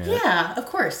watching it. Yeah, of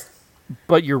course.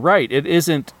 But you're right. It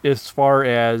isn't as far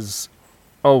as,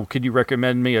 oh, could you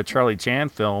recommend me a Charlie Chan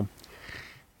film?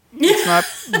 It's not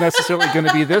necessarily going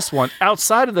to be this one,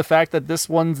 outside of the fact that this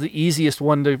one's the easiest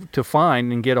one to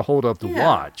find and get a hold of to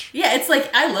watch. Yeah, it's like,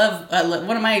 I love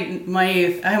one of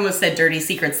my I almost said dirty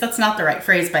secrets. That's not the right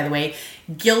phrase, by the way.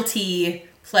 Guilty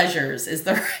pleasures is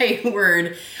the right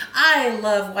word. I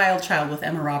love Wild Child with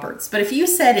Emma Roberts. But if you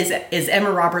said, is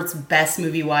Emma Roberts' best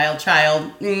movie Wild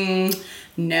Child?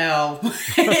 No,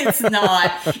 it's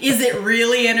not. Is it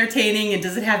really entertaining, and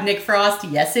does it have Nick Frost?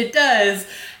 Yes, it does.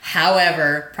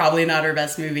 However, probably not her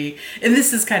best movie. And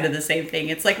this is kind of the same thing.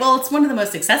 It's like, well, it's one of the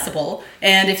most accessible.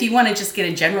 And if you want to just get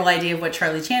a general idea of what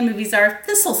Charlie Chan movies are,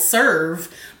 this will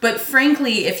serve. But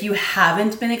frankly, if you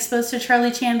haven't been exposed to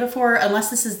Charlie Chan before, unless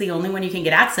this is the only one you can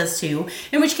get access to,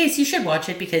 in which case you should watch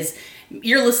it, because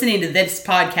you're listening to this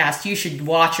podcast, you should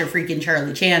watch a freaking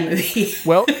Charlie Chan movie.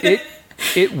 Well,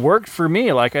 it worked for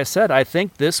me. Like I said, I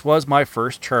think this was my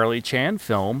first Charlie Chan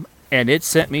film, and it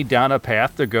sent me down a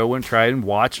path to go and try and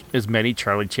watch as many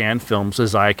Charlie Chan films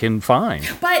as I can find.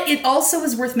 But it also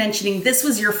is worth mentioning, this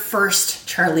was your first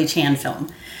Charlie Chan film.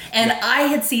 And I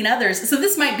had seen others, so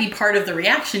this might be part of the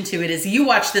reaction to it, is you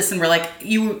watched this and were like,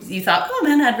 you thought, oh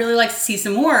man, I'd really like to see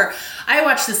some more. I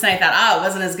watched this and I thought, it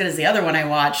wasn't as good as the other one I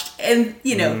watched. And,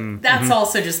 that's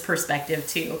also just perspective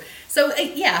too. So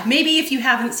yeah, maybe if you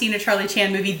haven't seen a Charlie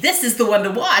Chan movie, this is the one to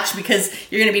watch, because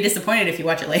you're going to be disappointed if you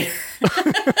watch it later.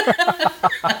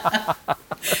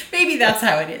 Maybe that's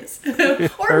how it is.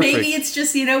 Or maybe it's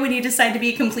just, when you decide to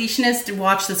be a completionist,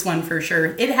 watch this one for sure.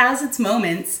 It has its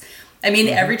moments. I mean,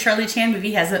 every Charlie Chan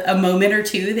movie has a moment or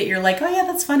two that you're like, oh yeah,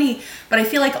 that's funny. But I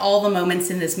feel like all the moments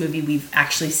in this movie we've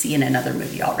actually seen in another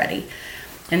movie already.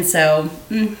 And so...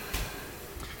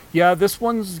 Yeah, this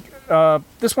one's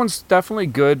definitely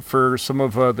good for some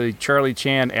of the Charlie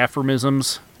Chan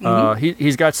aphorisms.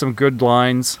 He's got some good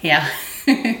lines. Yeah.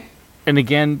 And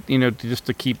again, just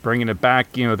to keep bringing it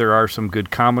back, there are some good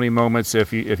comedy moments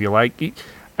if you like.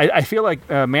 I feel like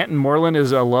Manton Moreland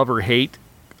is a love or hate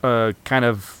kind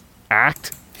of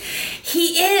act.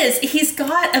 He is. He's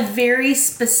got a very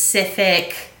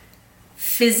specific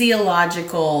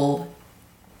physiological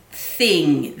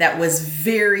thing that was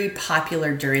very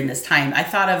popular during this time. I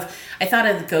thought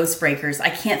of Ghost Breakers. I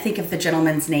can't think of the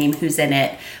gentleman's name who's in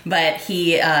it, but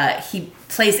he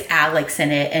plays Alex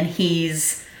in it, and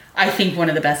he's, I think, one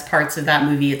of the best parts of that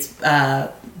movie. It's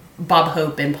Bob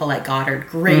Hope and Paulette Goddard.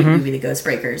 Great movie, The Ghost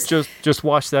Breakers. Just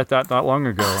watched that not long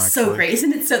ago. Actually. So great,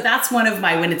 isn't it? So that's one of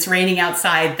my, when it's raining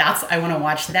outside, I want to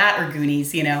watch that, or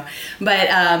Goonies,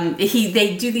 But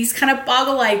they do these kind of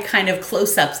boggle-eyed kind of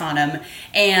close-ups on him,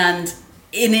 and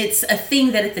it's a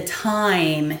thing that at the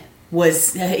time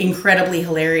was incredibly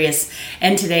hilarious.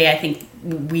 And today I think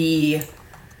we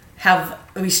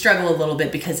struggle a little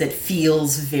bit because it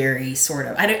feels very sort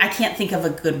of, I can't think of a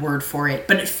good word for it,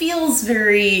 but it feels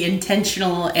very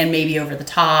intentional and maybe over the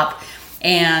top,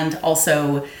 and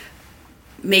also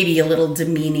maybe a little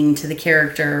demeaning to the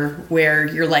character, where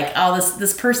you're like, oh,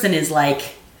 this person is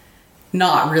like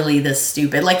not really this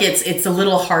stupid. Like it's a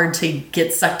little hard to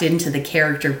get sucked into the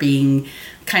character being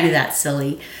kind of that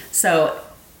silly. So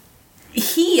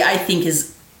he, I think,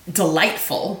 is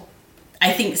delightful.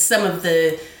 I think some of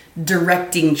the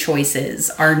directing choices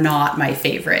are not my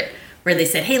favorite, where they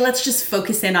said, hey, let's just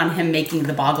focus in on him making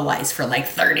the boggle eyes for like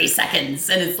 30 seconds.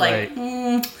 And it's like,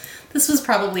 this was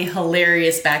probably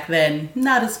hilarious back then,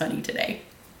 not as funny today.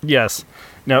 Yes.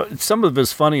 Now, some of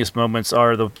his funniest moments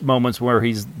are the moments where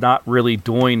he's not really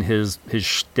doing his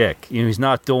shtick. He's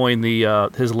not doing the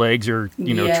his legs are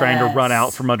trying to run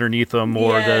out from underneath him,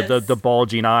 or the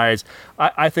bulging eyes.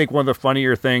 I think one of the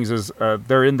funnier things is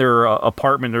they're in their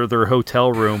apartment or their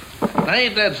hotel room. Now,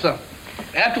 ain't that something?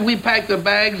 After we packed the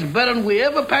bags, better than we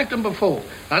ever packed them before.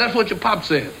 Now, that's what your pop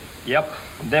said. Yep.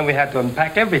 Then we had to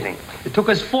unpack everything. It took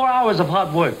us 4 hours of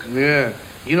hard work. Yeah.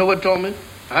 You know what told me?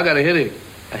 I got a headache.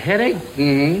 A headache?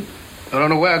 Mm-hmm. I don't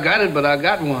know where I got it, but I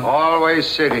got one. Always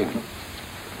sitting.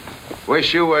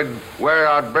 Wish you would wear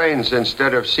out brains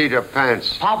instead of cedar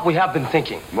pants. Pop, we have been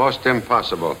thinking. Most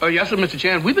impossible. Oh, yes, sir, Mr.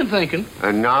 Chan. We've been thinking.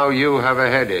 And now you have a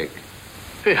headache.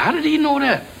 Hey, how did he know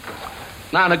that?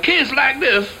 Now, in a case like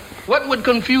this, what would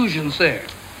confusion say?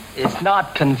 It's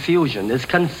not confusion. It's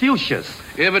Confucius.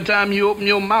 Every time you open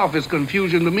your mouth, it's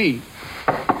confusion to me.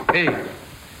 Hey,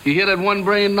 you hear that one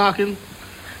brain knocking?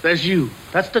 That's you.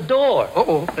 That's the door.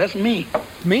 Uh-oh, that's me.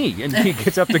 Me. And he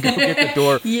gets up to go get the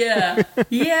door. Yeah.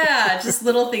 Just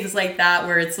little things like that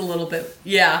where it's a little bit,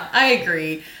 I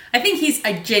agree. I think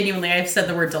I've said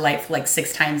the word delightful like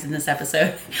 6 times in this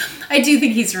episode. I do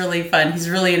think he's really fun. He's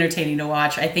really entertaining to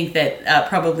watch. I think that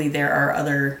probably there are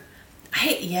other,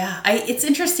 it's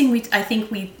interesting. I think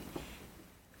we,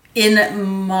 in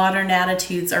modern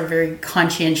attitudes, are very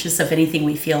conscientious of anything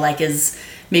we feel like is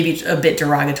maybe a bit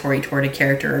derogatory toward a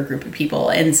character or a group of people.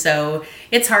 And so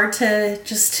it's hard to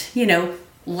just,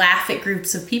 laugh at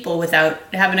groups of people without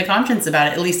having a conscience about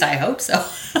it. At least I hope so.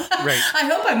 Right. I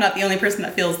hope I'm not the only person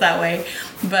that feels that way.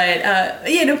 But,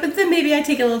 but then maybe I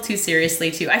take it a little too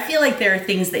seriously too. I feel like there are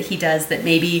things that he does that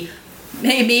maybe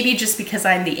just because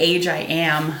I'm the age I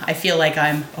am, I feel like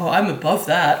I'm above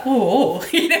that.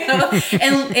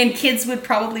 And kids would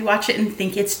probably watch it and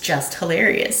think it's just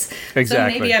hilarious.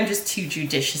 Exactly. So maybe I'm just too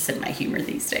judicious in my humor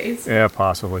these days. Yeah,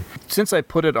 possibly. Since I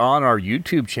put it on our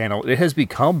YouTube channel, it has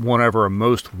become one of our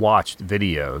most watched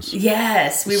videos.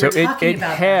 Yes, we were talking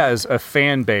about it has a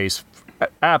fan base.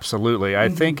 Absolutely. I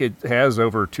think it has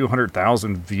over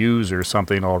 200,000 views or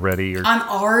something already. On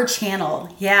our channel,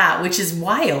 which is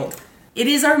wild. It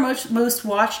is our most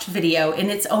watched video, and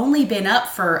it's only been up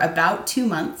for about 2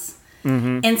 months.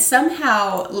 Mm-hmm. And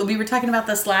somehow, we were talking about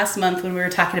this last month when we were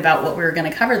talking about what we were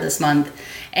going to cover this month,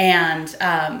 and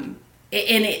I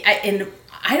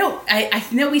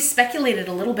know we speculated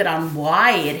a little bit on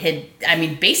why it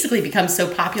had, basically become so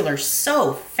popular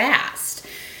so fast.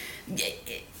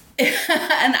 And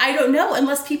I don't know,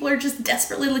 unless people are just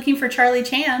desperately looking for Charlie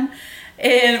Chan,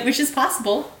 which is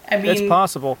possible. It's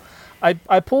possible.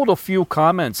 I pulled a few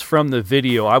comments from the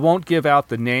video. I won't give out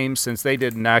the names since they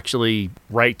didn't actually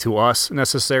write to us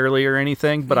necessarily or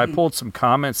anything, but I pulled some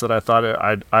comments that I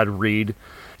thought I'd read.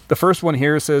 The first one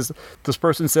here says, this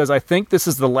person says, I think this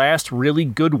is the last really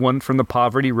good one from the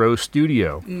Poverty Row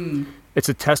studio. It's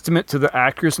a testament to the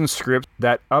actors and script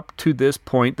that up to this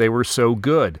point they were so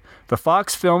good. The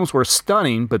Fox films were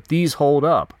stunning, but these hold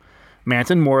up.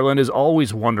 Manton Moreland is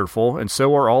always wonderful, and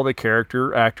so are all the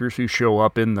character actors who show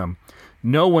up in them.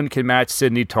 No one can match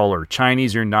Sidney Toller,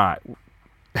 Chinese or not.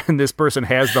 And this person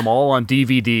has them all on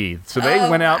DVD. So they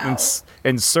went out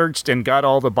and searched and got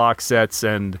all the box sets,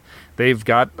 and they've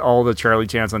got all the Charlie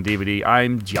Chans on DVD.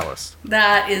 I'm jealous.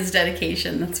 That is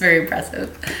dedication. That's very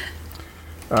impressive.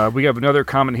 We have another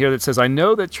comment here that says, I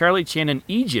know that Charlie Chan in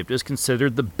Egypt is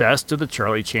considered the best of the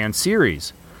Charlie Chan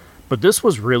series, but this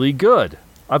was really good.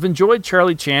 I've enjoyed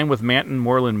Charlie Chan with Manton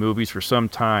Moreland movies for some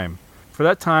time. For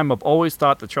that time, I've always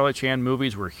thought the Charlie Chan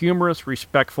movies were humorous,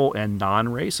 respectful, and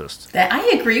non-racist. I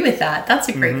agree with that. That's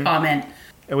a great comment.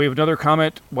 And we have another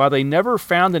comment. While they never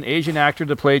found an Asian actor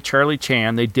to play Charlie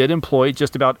Chan, they did employ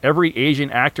just about every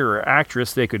Asian actor or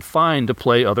actress they could find to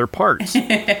play other parts.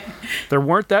 There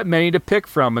weren't that many to pick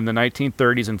from in the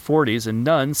 1930s and 40s, and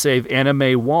none save Anna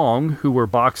May Wong, who were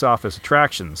box office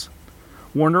attractions.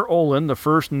 Warner Olin, the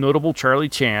first notable Charlie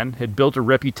Chan, had built a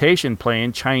reputation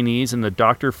playing Chinese in the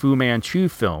Dr. Fu Manchu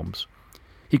films.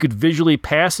 He could visually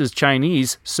pass his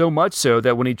Chinese, so much so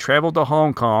that when he traveled to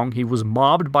Hong Kong, he was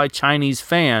mobbed by Chinese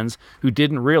fans who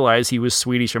didn't realize he was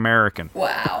Swedish American.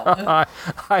 Wow.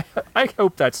 I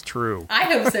hope that's true. I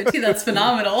hope so too. That's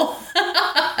phenomenal.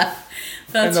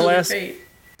 That's really great.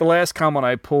 The last comment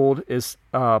I pulled is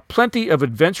plenty of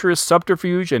adventurous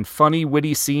subterfuge and funny,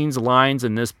 witty scenes, lines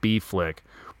in this B flick.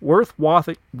 Worth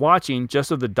watching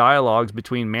just of the dialogues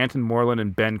between Manton Moreland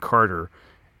and Ben Carter.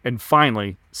 And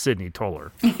finally, Sydney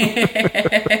Toller.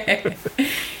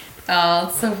 Oh,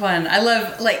 it's so fun. I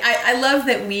love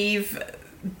that we've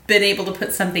been able to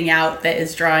put something out that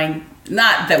is drawing,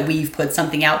 not that we've put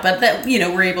something out, but that,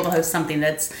 we're able to host something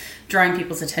that's drawing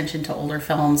people's attention to older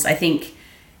films. I think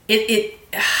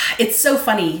it's so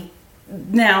funny.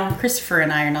 Now, Christopher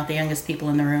and I are not the youngest people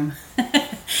in the room.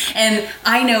 And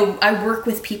I know I work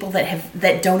with people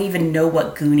that don't even know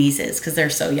what Goonies is because they're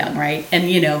so young, right? And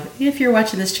if you're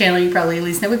watching this channel, you probably at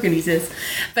least know what Goonies is.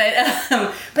 But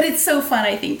it's so fun,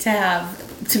 I think,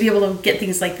 to be able to get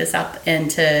things like this up and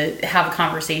to have a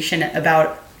conversation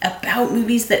about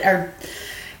movies that are,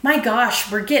 my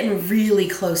gosh, we're getting really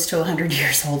close to 100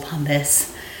 years old on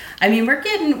this. I mean, we're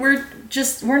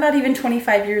not even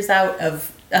 25 years out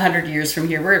of 100 years from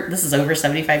here. This is over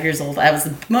 75 years old. That was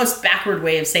the most backward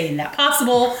way of saying that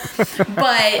possible.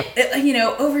 But,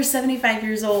 over 75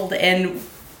 years old, and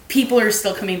people are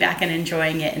still coming back and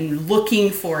enjoying it and looking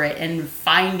for it and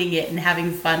finding it and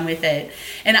having fun with it.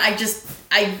 And I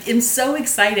am so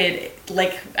excited.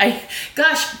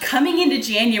 Coming into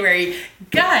January,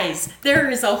 guys, there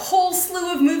is a whole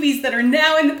slew of movies that are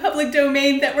now in the public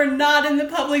domain that were not in the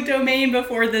public domain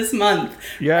before this month.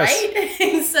 Yes. Right?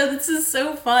 And so this is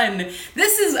so fun.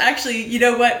 This is actually,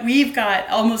 we've got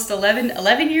almost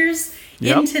 11 years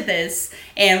into this,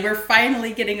 and we're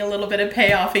finally getting a little bit of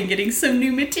payoff and getting some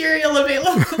new material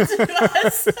available to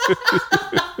us.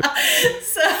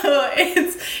 So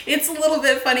it's a little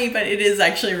bit funny, but it is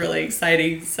actually really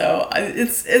exciting. So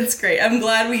it's great. I'm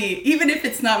glad even if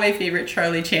it's not my favorite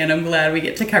Charlie Chan, I'm glad we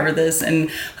get to cover this, and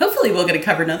hopefully we'll get to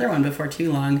cover another one before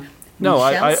too long.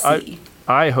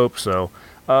 I hope so.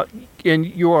 And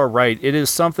you are right. It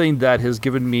is something that has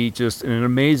given me just an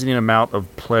amazing amount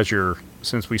of pleasure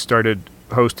since we started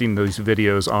hosting those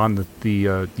videos on the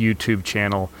YouTube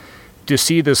channel, to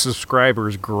see the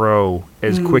subscribers grow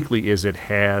as quickly as it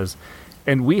has.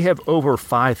 And we have over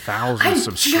 5,000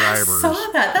 subscribers. I just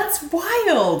saw that. That's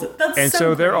wild. And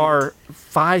so there are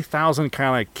 5,000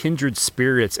 kind of kindred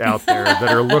spirits out there that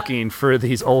are looking for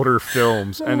these older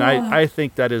films. And I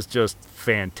think that is just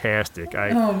fantastic.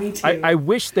 Me too. I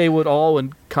wish they would all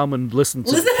come and listen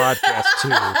to the podcast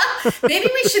too. Maybe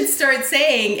we should start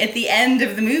saying at the end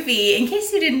of the movie, in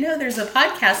case you didn't know, there's a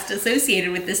podcast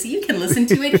associated with this. You can listen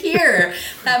to it here.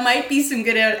 That might be some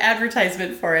good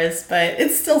advertisement for us, but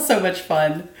it's still so much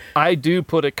fun. I do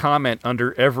put a comment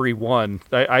under every one.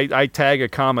 I tag a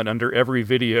comment under every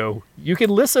video. You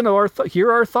can listen to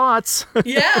hear our thoughts.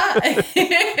 Yeah.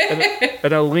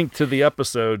 and a link to the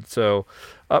episode. So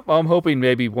I'm hoping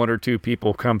maybe one or two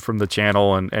people come from the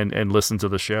channel and listen to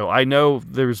the show. I know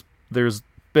there's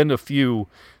been a few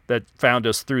that found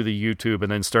us through the YouTube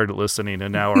and then started listening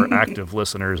and now are active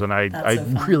listeners. And I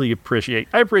really appreciate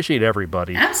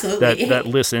everybody Absolutely. that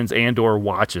listens and or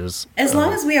watches. As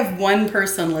long as we have one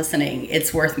person listening,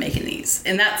 it's worth making these.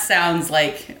 And that sounds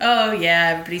like, oh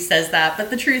yeah, everybody says that. But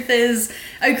the truth is,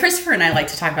 Christopher and I like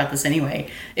to talk about this anyway.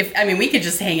 We could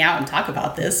just hang out and talk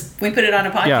about this. We put it on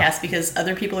a podcast because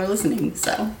other people are listening.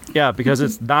 So yeah, because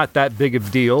it's not that big of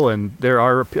a deal, and there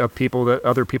are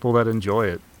other people that enjoy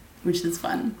it. Which is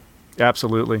fun.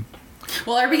 Absolutely.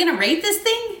 Well, are we going to rate this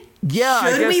thing? Yeah,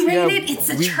 Should we rate it? It's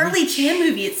a Charlie Chan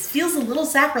movie. It feels a little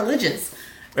sacrilegious.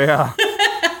 Yeah.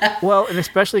 Well, and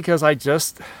especially because I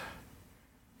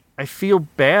feel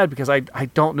bad because I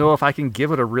don't know if I can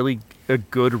give it a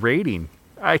good rating.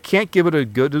 I can't give it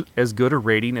as good a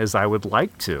rating as I would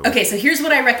like to. Okay, so here's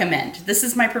what I recommend. This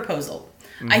is my proposal.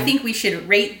 Mm-hmm. I think we should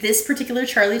rate this particular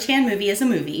Charlie Chan movie as a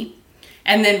movie,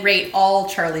 and then rate all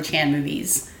Charlie Chan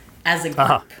movies as a group.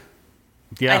 Uh-huh.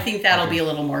 Yeah, I think that'll be a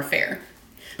little more fair.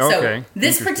 So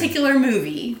this particular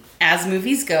movie, as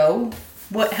movies go,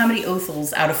 how many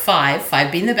Othels out of 5?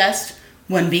 5 being the best,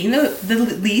 1 being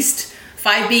the least,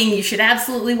 5 being you should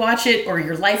absolutely watch it or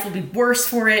your life will be worse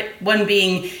for it, 1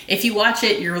 being if you watch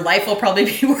it, your life will probably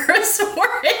be worse for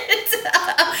it.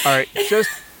 All right, just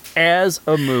as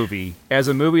a movie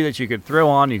that you could throw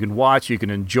on, you can watch, you can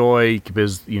enjoy,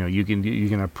 because you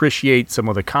can appreciate some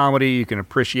of the comedy, you can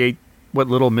appreciate what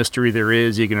little mystery there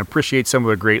is, you can appreciate some of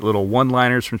the great little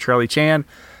one-liners from Charlie Chan.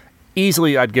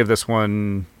 Easily, I'd give this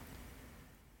one.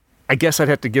 I guess I'd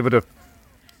have to give it a.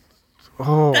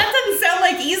 Oh, that doesn't sound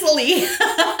like easily.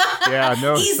 Yeah,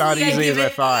 no, it's not easy as I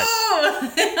thought.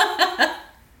 Oh.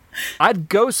 I'd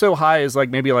go so high as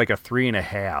maybe like a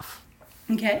 3.5.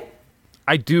 Okay.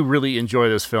 I do really enjoy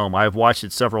this film. I've watched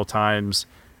it several times.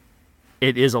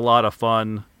 It is a lot of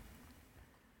fun.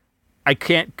 I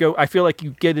feel like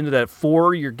you get into that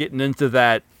 4, you're getting into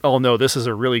that, oh no, this is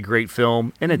a really great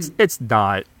film. And it's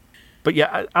not. But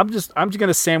yeah, I'm just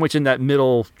gonna sandwich in that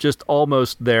middle, just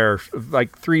almost there,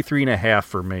 like 3.5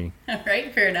 for me. All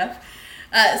right, fair enough.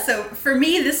 So for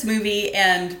me, this movie,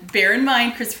 and bear in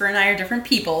mind, Christopher and I are different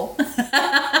people.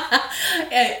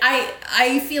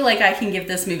 I feel like I can give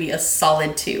this movie a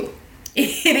solid 2.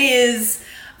 It is,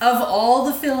 of all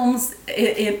the films,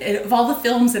 of all the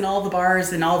films in all the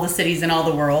bars in all the cities in all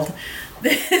the world,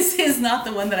 this is not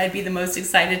the one that I'd be the most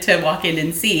excited to walk in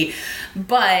and see.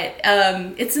 But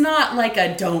it's not like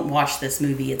a don't watch this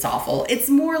movie, it's awful. It's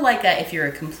more like a, if you're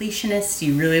a completionist,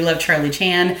 you really love Charlie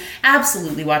Chan,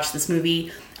 absolutely watch this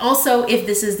movie. Also, if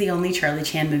this is the only Charlie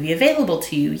Chan movie available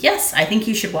to you, yes, I think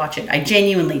you should watch it. I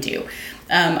genuinely do.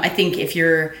 I think if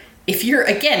you're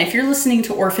listening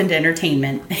to Orphaned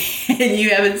Entertainment and you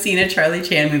haven't seen a Charlie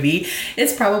Chan movie,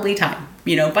 it's probably time.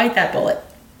 Bite that bullet.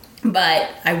 But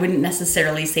I wouldn't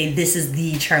necessarily say this is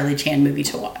the Charlie Chan movie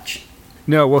to watch.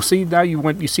 No, well, see, now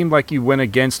you seemed like you went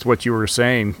against what you were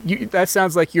saying. That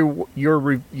sounds like your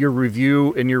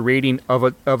review and your rating of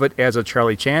it as a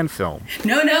Charlie Chan film.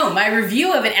 No, my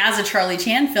review of it as a Charlie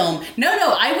Chan film.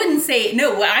 No, I wouldn't say.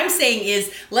 No, what I'm saying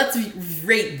is let's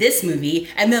rate this movie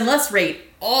and then let's rate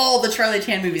all the Charlie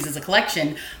Chan movies as a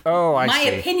collection. Oh, I see. My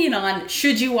opinion on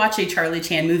should you watch a Charlie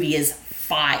Chan movie is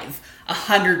 5.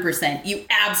 100%. You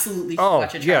absolutely should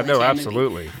watch a Charlie Chan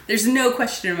absolutely. movie. There's no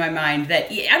question in my mind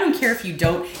that I don't care if you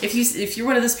don't. If you're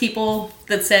one of those people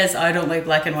that says I don't like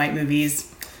black and white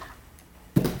movies,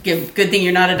 good thing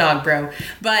you're not a dog, bro.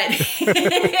 But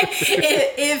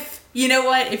if you know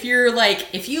what, if you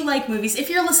like movies, if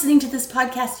you're listening to this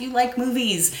podcast, you like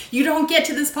movies. You don't get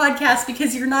to this podcast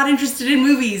because you're not interested in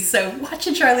movies. So watch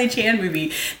a Charlie Chan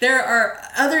movie. There are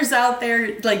others out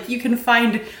there like you can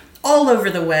find all over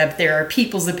the web. There are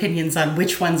people's opinions on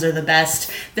which ones are the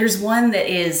best. There's one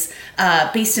that is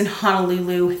based in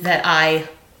Honolulu that I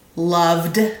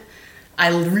loved. I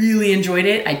really enjoyed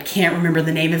it. I can't remember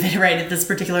the name of it right at this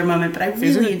particular moment, but I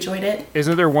really enjoyed it.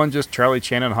 Isn't there one just Charlie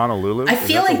Chan in Honolulu? I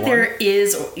feel like there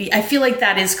is. I feel like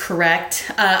that is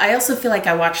correct. I also feel like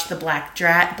I watched the Black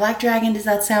Dragon. Does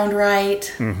that sound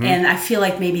right? Mm-hmm. And I feel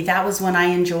like maybe that was one I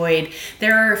enjoyed.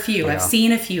 There are a few. Yeah. I've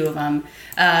seen a few of them.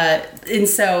 And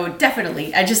so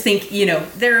definitely, I just think,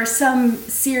 there are some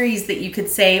series that you could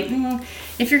say,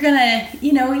 if you're gonna,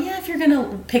 if you're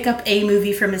gonna pick up a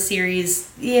movie from a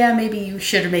series, yeah, maybe you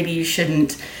should or maybe you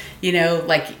shouldn't.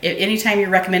 Like anytime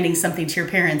you're recommending something to your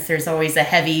parents, there's always a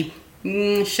heavy,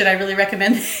 should I really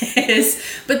recommend this?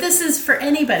 But this is for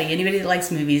anybody that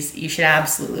likes movies. You should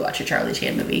absolutely watch a Charlie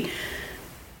Chan movie.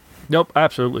 Nope,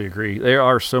 absolutely agree. They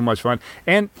are so much fun.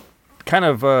 And kind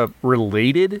of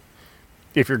related,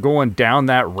 if you're going down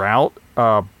that route,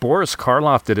 Boris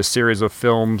Karloff did a series of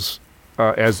films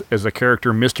as a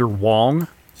character, Mr. Wong.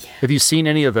 Yeah. Have you seen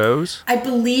any of those? I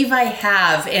believe I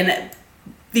have. And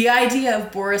the idea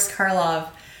of Boris Karloff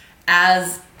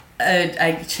as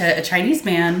a Chinese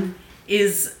man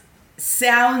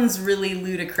sounds really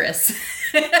ludicrous.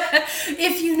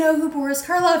 If you know who Boris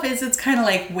Karloff is, it's kind of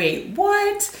like, wait,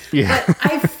 what? Yeah. But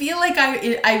I feel like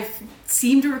I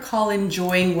seem to recall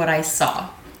enjoying what I saw.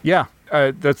 Yeah.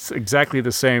 That's exactly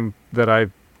the same that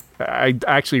I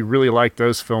actually really like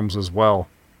those films as well.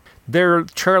 They're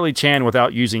Charlie Chan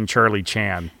without using Charlie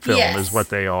Chan film is what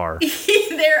they are.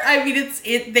 They're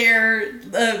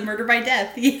murder by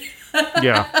death.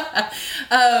 Yeah.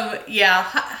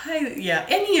 Yeah.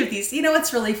 Any of these,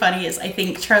 what's really funny is I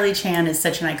think Charlie Chan is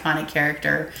such an iconic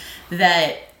character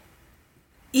that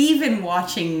even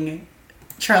watching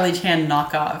Charlie Chan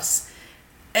knockoffs,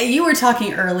 you were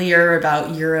talking earlier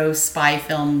about Euro spy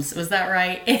films, was that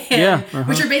right? Yeah.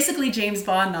 Which are basically James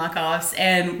Bond knockoffs.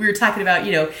 And we were talking about,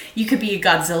 you could be a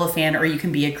Godzilla fan or you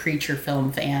can be a creature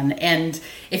film fan. And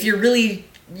if you're really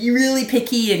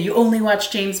picky and you only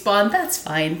watch James Bond, that's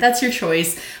fine. That's your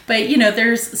choice. But,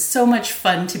 there's so much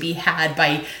fun to be had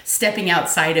by stepping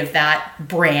outside of that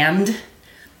brand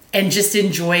and just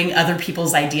enjoying other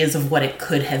people's ideas of what it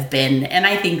could have been. And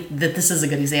I think that this is a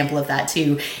good example of that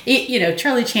too.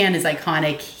 Charlie Chan is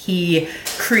iconic. He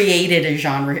created a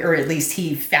genre, or at least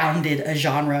he founded a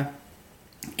genre.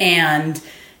 And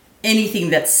anything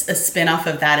that's a spin-off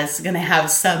of that is going to have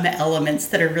some elements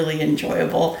that are really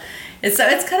enjoyable. And so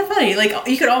it's kind of funny. Like,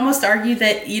 you could almost argue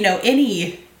that,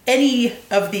 any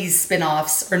of these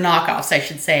spin-offs, or knockoffs, I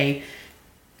should say,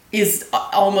 is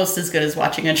almost as good as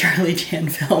watching a Charlie Chan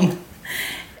film.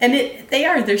 And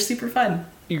they're super fun.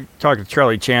 You talk to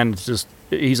Charlie Chan,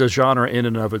 he's a genre in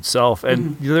and of itself.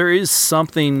 And there is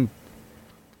something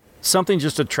something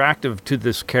just attractive to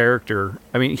this character.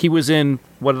 I mean, he was in,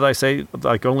 what did I say,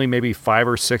 like only maybe 5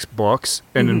 or 6 books,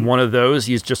 and in one of those,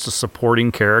 he's just a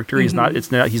supporting character. He's not.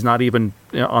 He's not even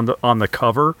on the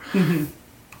cover.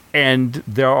 And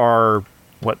there are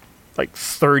like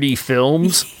 30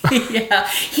 films. Yeah,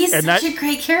 he's such a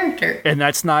great character. And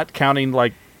that's not counting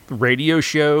like radio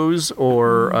shows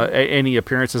or any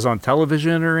appearances on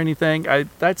television or anything.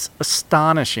 That's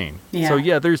astonishing. Yeah. So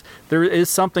yeah, there is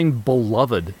something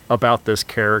beloved about this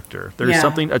character. There's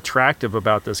something attractive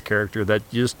about this character that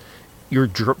just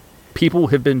people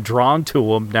have been drawn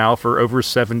to him now for over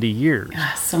 70 years.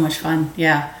 So much fun.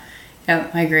 Yeah,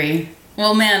 I agree.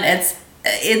 Well, man,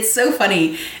 it's so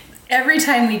funny every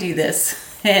time we do this.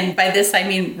 And by this, I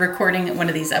mean recording one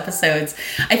of these episodes.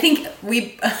 I think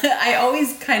I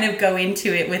always kind of go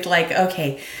into it with like,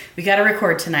 okay, we got to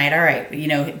record tonight. All right.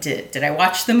 Did I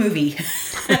watch the movie?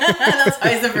 That's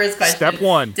always the first question. Step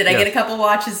 1. Did I get a couple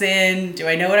watches in? Do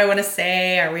I know what I want to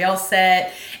say? Are we all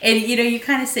set? And, you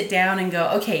kind of sit down and go,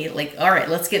 okay, like, all right,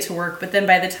 let's get to work. But then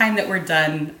by the time that we're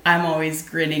done, I'm always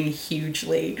grinning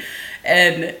hugely.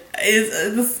 And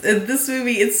this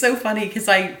movie, it's so funny because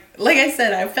like I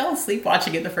said, I fell asleep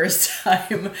watching it the first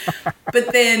time,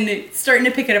 but then starting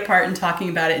to pick it apart and talking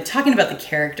about the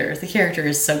character. The character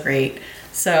is so great.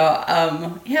 So,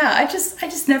 I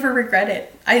just never regret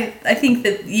it. I think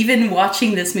that even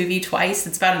watching this movie twice,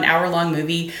 it's about an hour-long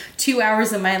movie, 2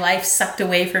 hours of my life sucked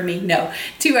away from me. No,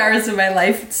 2 hours of my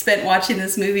life spent watching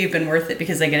this movie have been worth it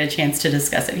because I get a chance to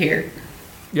discuss it here.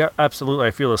 Yeah, absolutely.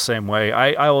 I feel the same way.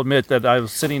 I'll admit that I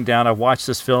was sitting down, I watched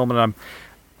this film, and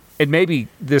maybe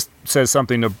this says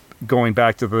something to going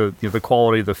back to the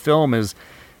quality of the film is,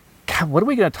 God, what are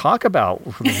we going to talk about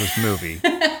from this movie?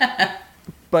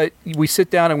 But we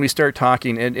sit down and we start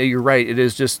talking, and you're right, it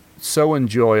is just so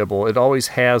enjoyable. It always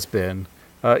has been.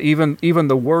 Even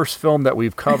the worst film that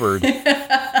we've covered,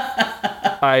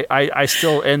 I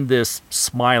still end this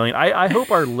smiling. I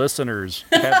hope our listeners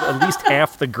have at least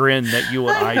half the grin that you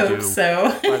and I do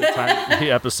so. By the time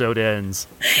the episode ends.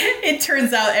 It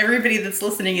turns out everybody that's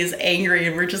listening is angry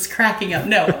and we're just cracking up.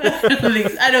 No,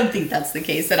 I don't think that's the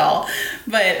case at all.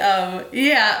 But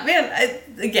yeah, man,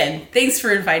 again, thanks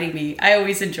for inviting me. I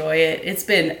always enjoy it. It's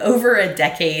been over a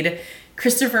decade.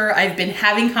 Christopher, I've been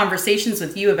having conversations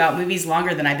with you about movies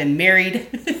longer than I've been married.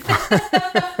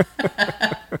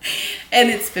 And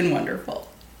it's been wonderful.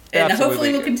 And Absolutely.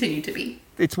 Hopefully will continue to be.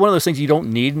 It's one of those things you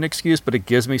don't need an excuse, but it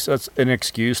gives me such an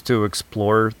excuse to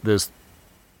explore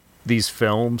these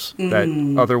films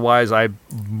that otherwise I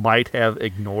might have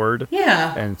ignored.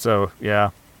 Yeah. And so,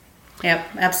 yeah. Yep,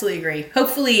 absolutely agree.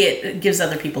 Hopefully it gives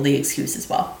other people the excuse as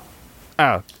well.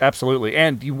 Oh, absolutely.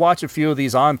 And you watch a few of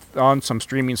these on some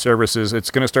streaming services, it's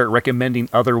going to start recommending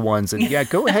other ones. And yeah,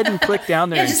 go ahead and click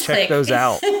down there and check those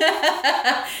out.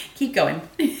 Keep going.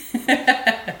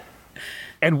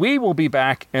 And we will be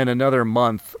back in another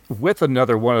month with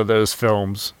another one of those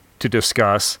films to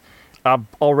discuss. I'm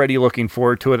already looking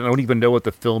forward to it. I don't even know what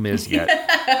the film is yet.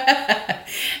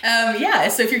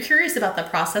 So if you're curious about the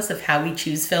process of how we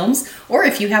choose films, or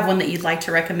if you have one that you'd like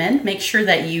to recommend, make sure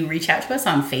that you reach out to us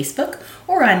on Facebook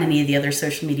or on any of the other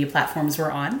social media platforms we're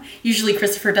on. Usually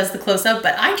Christopher does the close-up,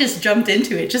 but I just jumped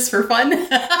into it just for fun.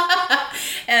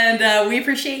 And we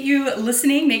appreciate you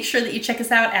listening. Make sure that you check us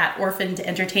out at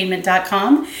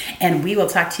orphanedentertainment.com, and we will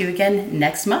talk to you again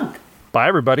next month. Bye,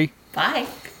 everybody. Bye.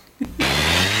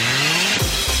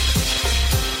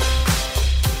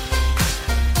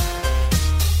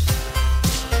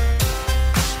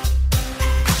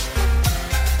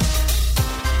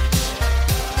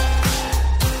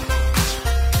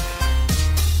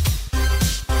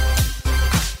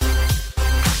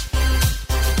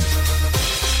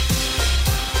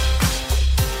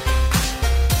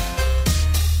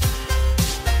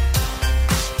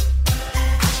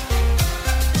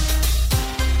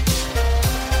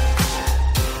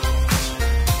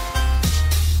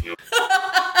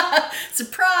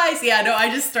 Yeah, no, I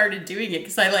just started doing it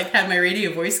because I had my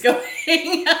radio voice going.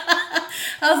 I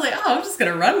was like, I'm just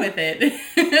going to run with it.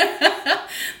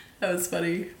 That was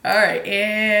funny. All right,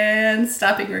 and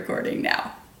stopping recording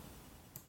now.